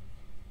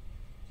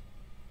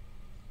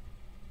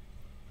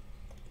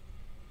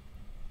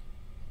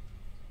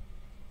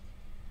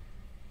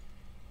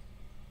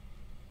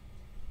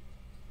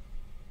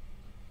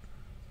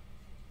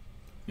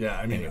 Yeah,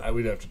 I mean, I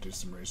would have to do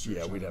some research.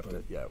 Yeah, we'd have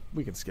to. Yeah,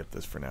 we can skip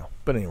this for now.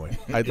 But anyway,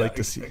 I'd like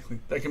to see.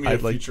 That can be a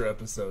future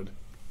episode.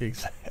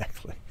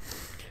 Exactly.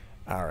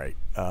 All right.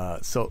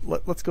 So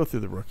let's go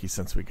through the rookies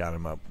since we got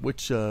him up.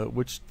 What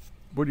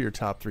are your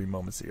top 3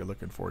 moments that you're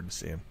looking forward to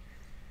seeing?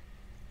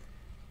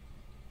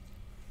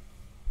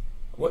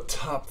 What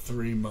top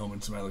 3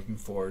 moments am I looking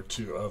forward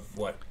to?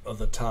 Of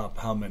the top?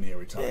 How many are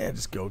we talking? Yeah,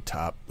 just go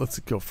top. Let's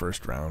go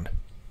first round.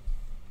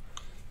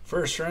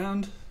 First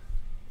round?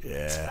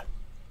 Yeah.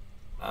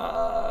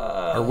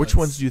 Or which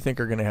ones do you think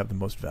are going to have the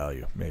most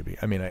value? Maybe.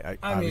 I mean,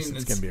 obviously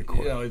it's going to be a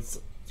quarterback. It's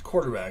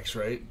quarterbacks,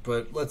 right?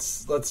 But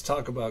let's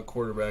talk about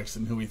quarterbacks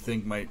and who we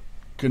think might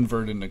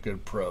convert into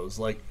good pros.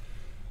 Like,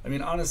 I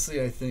mean,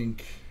 honestly, I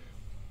think.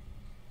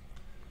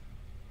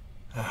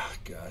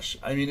 Gosh,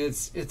 I mean,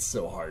 it's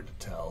so hard to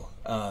tell.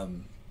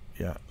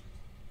 Yeah.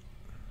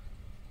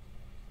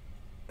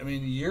 I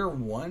mean, year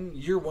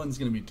one's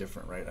going to be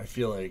different, right? I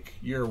feel like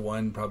year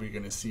one probably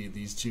going to see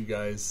these two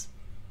guys,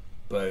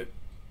 but.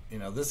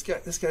 This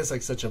guy's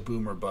like such a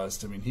boom or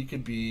bust. I mean, he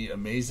could be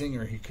amazing,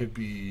 or he could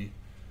be,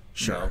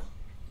 he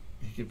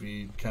could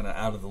be kind of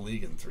out of the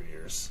league in 3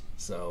 years.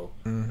 So,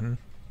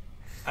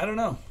 I don't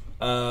know.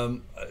 I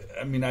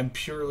mean,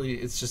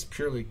 it's just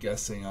purely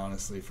guessing,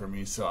 honestly, for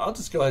me. So I'll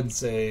just go ahead and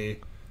say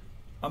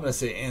I'm going to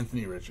say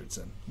Anthony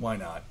Richardson. Why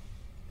not?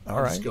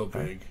 All right. Just go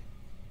big.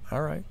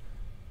 All right.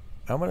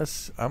 I'm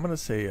gonna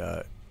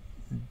say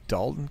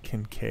Dalton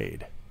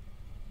Kincaid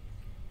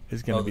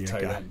is gonna be a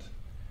tight guy. end.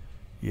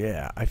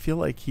 Yeah, I feel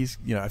like he's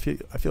I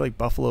feel like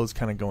Buffalo's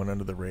kind of going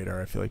under the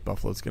radar. I feel like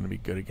Buffalo's going to be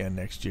good again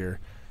next year,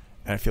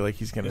 and I feel like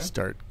he's going to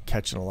start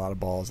catching a lot of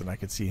balls, and I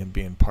could see him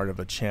being part of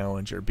a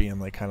challenge or being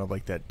like kind of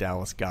like that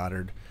Dallas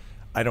Goedert.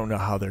 I don't know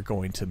how they're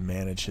going to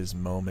manage his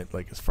moment,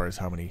 like as far as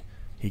how many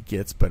he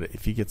gets, but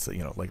if he gets,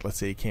 like let's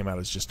say he came out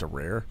as just a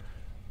rare,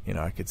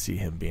 I could see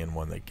him being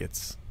one that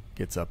gets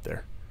up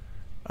there.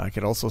 I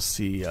could also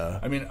see. Go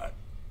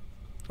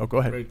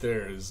ahead. Right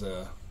there is.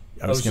 I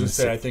was going to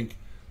say, I think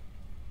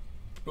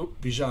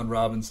Bijan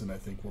Robinson, I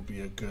think, will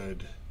be a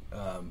good,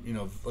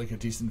 like a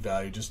decent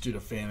value just due to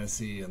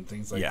fantasy and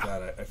things like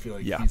that. I feel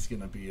like he's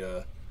going to be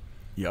a.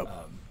 Yep.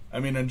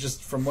 And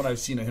just from what I've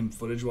seen of him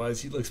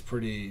footage-wise, he looks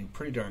pretty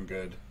darn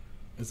good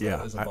as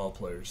a ball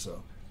player.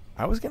 So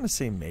I was going to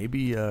say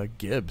maybe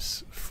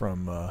Gibbs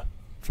from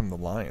the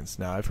Lions.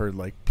 Now I've heard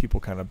like people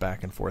kind of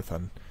back and forth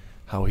on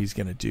how he's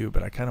going to do,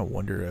 but I kind of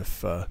wonder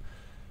if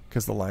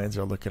because the Lions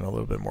are looking a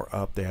little bit more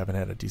up, they haven't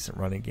had a decent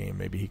running game.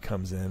 Maybe he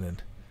comes in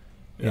and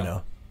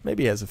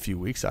maybe he has a few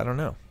weeks. I don't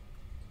know.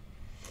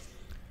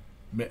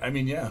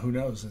 Who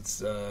knows?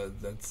 It's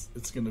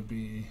it's going to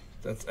be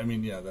that's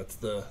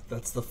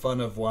the fun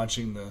of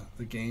watching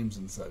the games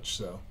and such.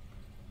 So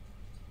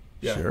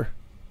yeah, sure.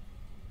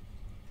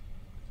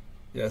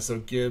 Yeah, so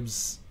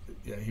Gibbs,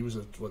 he was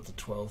the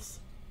 12th.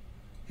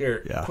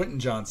 Here, Quentin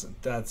Johnson.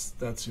 That's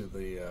who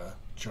the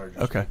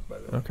Chargers. Okay. Picked, by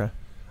the way. Okay.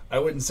 I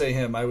wouldn't say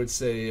him. I would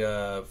say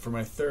for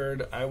my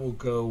third, I will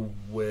go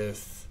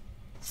with.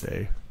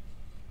 I'm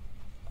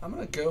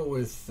gonna go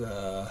with.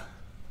 I'm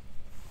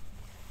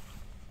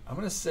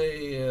gonna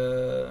say.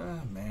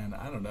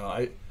 I don't know.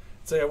 I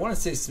want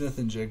to say Smith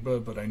and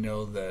Jigba, but I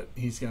know that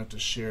he's gonna have to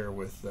share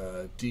with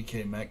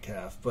DK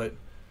Metcalf. But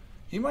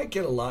he might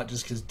get a lot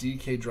just because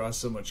DK draws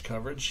so much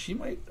coverage. He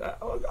might.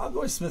 I'll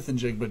go with Smith and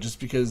Jigba just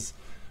because.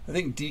 I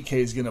think DK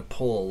is going to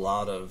pull a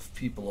lot of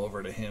people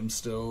over to him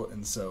still,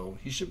 and so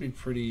he should be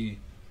pretty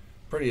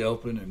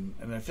open.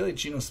 And I feel like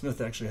Geno Smith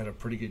actually had a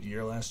pretty good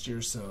year last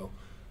year, so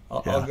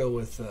I'll go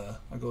with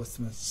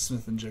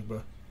Smith and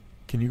Jigba.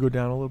 Can you go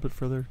down a little bit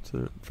further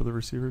for the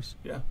receivers?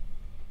 Yeah.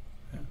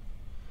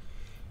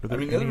 The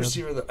other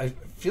receiver that I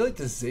feel like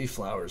this Zay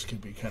Flowers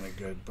could be kind of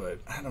good, but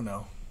I don't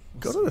know.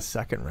 Go to the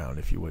second round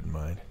if you wouldn't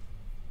mind.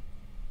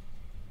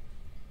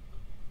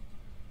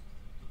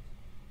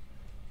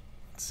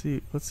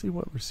 Let's see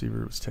what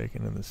receiver was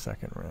taken in the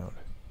second round.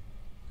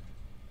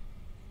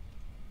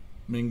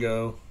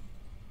 Mingo.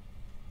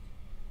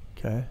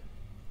 Okay.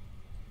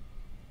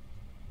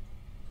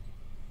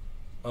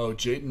 Oh,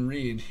 Jaden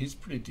Reed, he's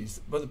pretty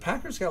decent. But the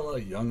Packers got a lot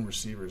of young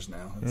receivers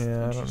now.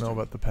 I don't know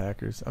about the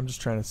Packers. I'm just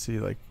trying to see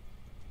like.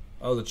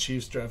 Oh, the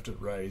Chiefs drafted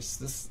Rice.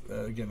 This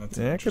again, that's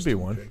an it could be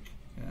one. Pick.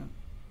 Yeah.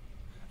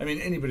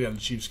 Anybody on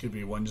the Chiefs could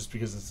be one just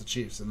because it's the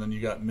Chiefs, and then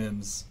you got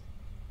Mims.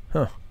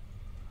 Huh.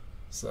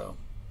 So.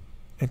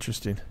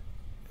 Interesting.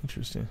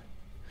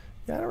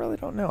 Yeah, I really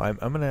don't know.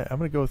 I'm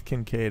gonna go with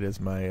Kincaid as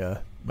my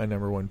my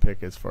number one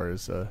pick as far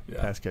as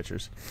pass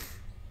catchers.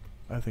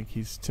 I think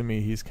he's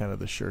kind of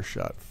the sure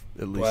shot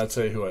at least. Well, I'll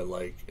tell you who I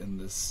like in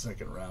this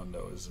second round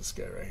though is this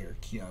guy right here,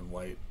 Keon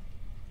White.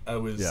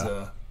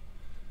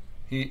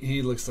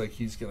 He looks like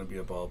he's gonna be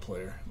a ball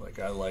player. Like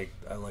I like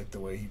the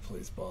way he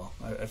plays ball.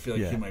 I feel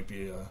like he might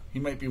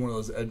be one of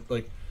those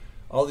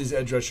all these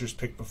edge rushers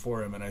picked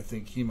before him, and I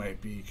think he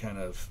might be kind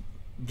of.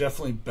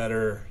 Definitely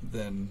better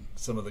than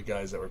some of the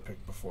guys that were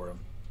picked before him.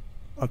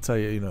 I'll tell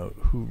you,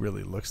 who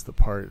really looks the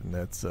part, and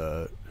that's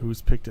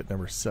who's picked at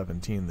number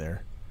 17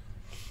 there.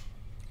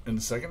 In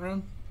the second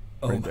round?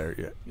 Right there,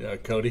 yeah. Yeah,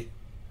 Cody.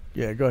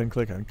 Yeah, go ahead and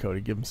click on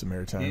Cody. Give him some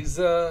airtime. He's,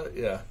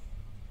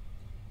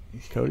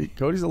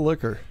 Cody's a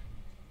looker.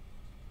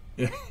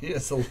 Yeah, he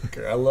is a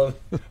looker. I love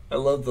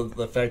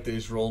the fact that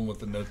he's rolling with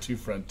the no two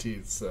front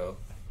teeth, so.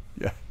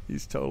 Yeah,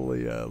 he's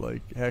totally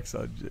like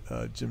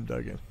Hacksaw Jim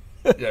Duggan.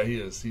 Yeah, he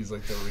is. He's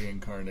like the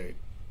reincarnate.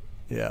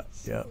 Yeah.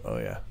 Oh,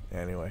 yeah.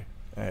 Anyway,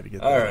 I had to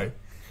get that.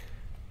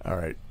 All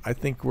right. I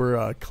think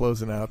we're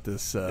closing out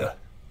this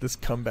this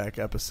comeback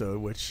episode,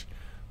 which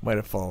might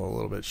have fallen a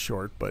little bit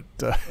short, but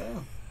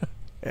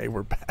hey,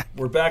 we're back.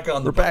 We're back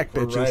on the back,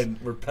 we're bitches. riding.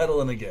 We're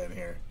pedaling again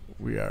here.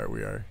 We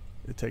are.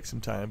 It takes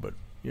some time, but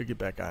you'll get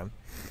back on.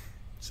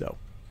 So,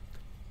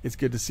 it's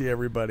good to see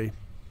everybody.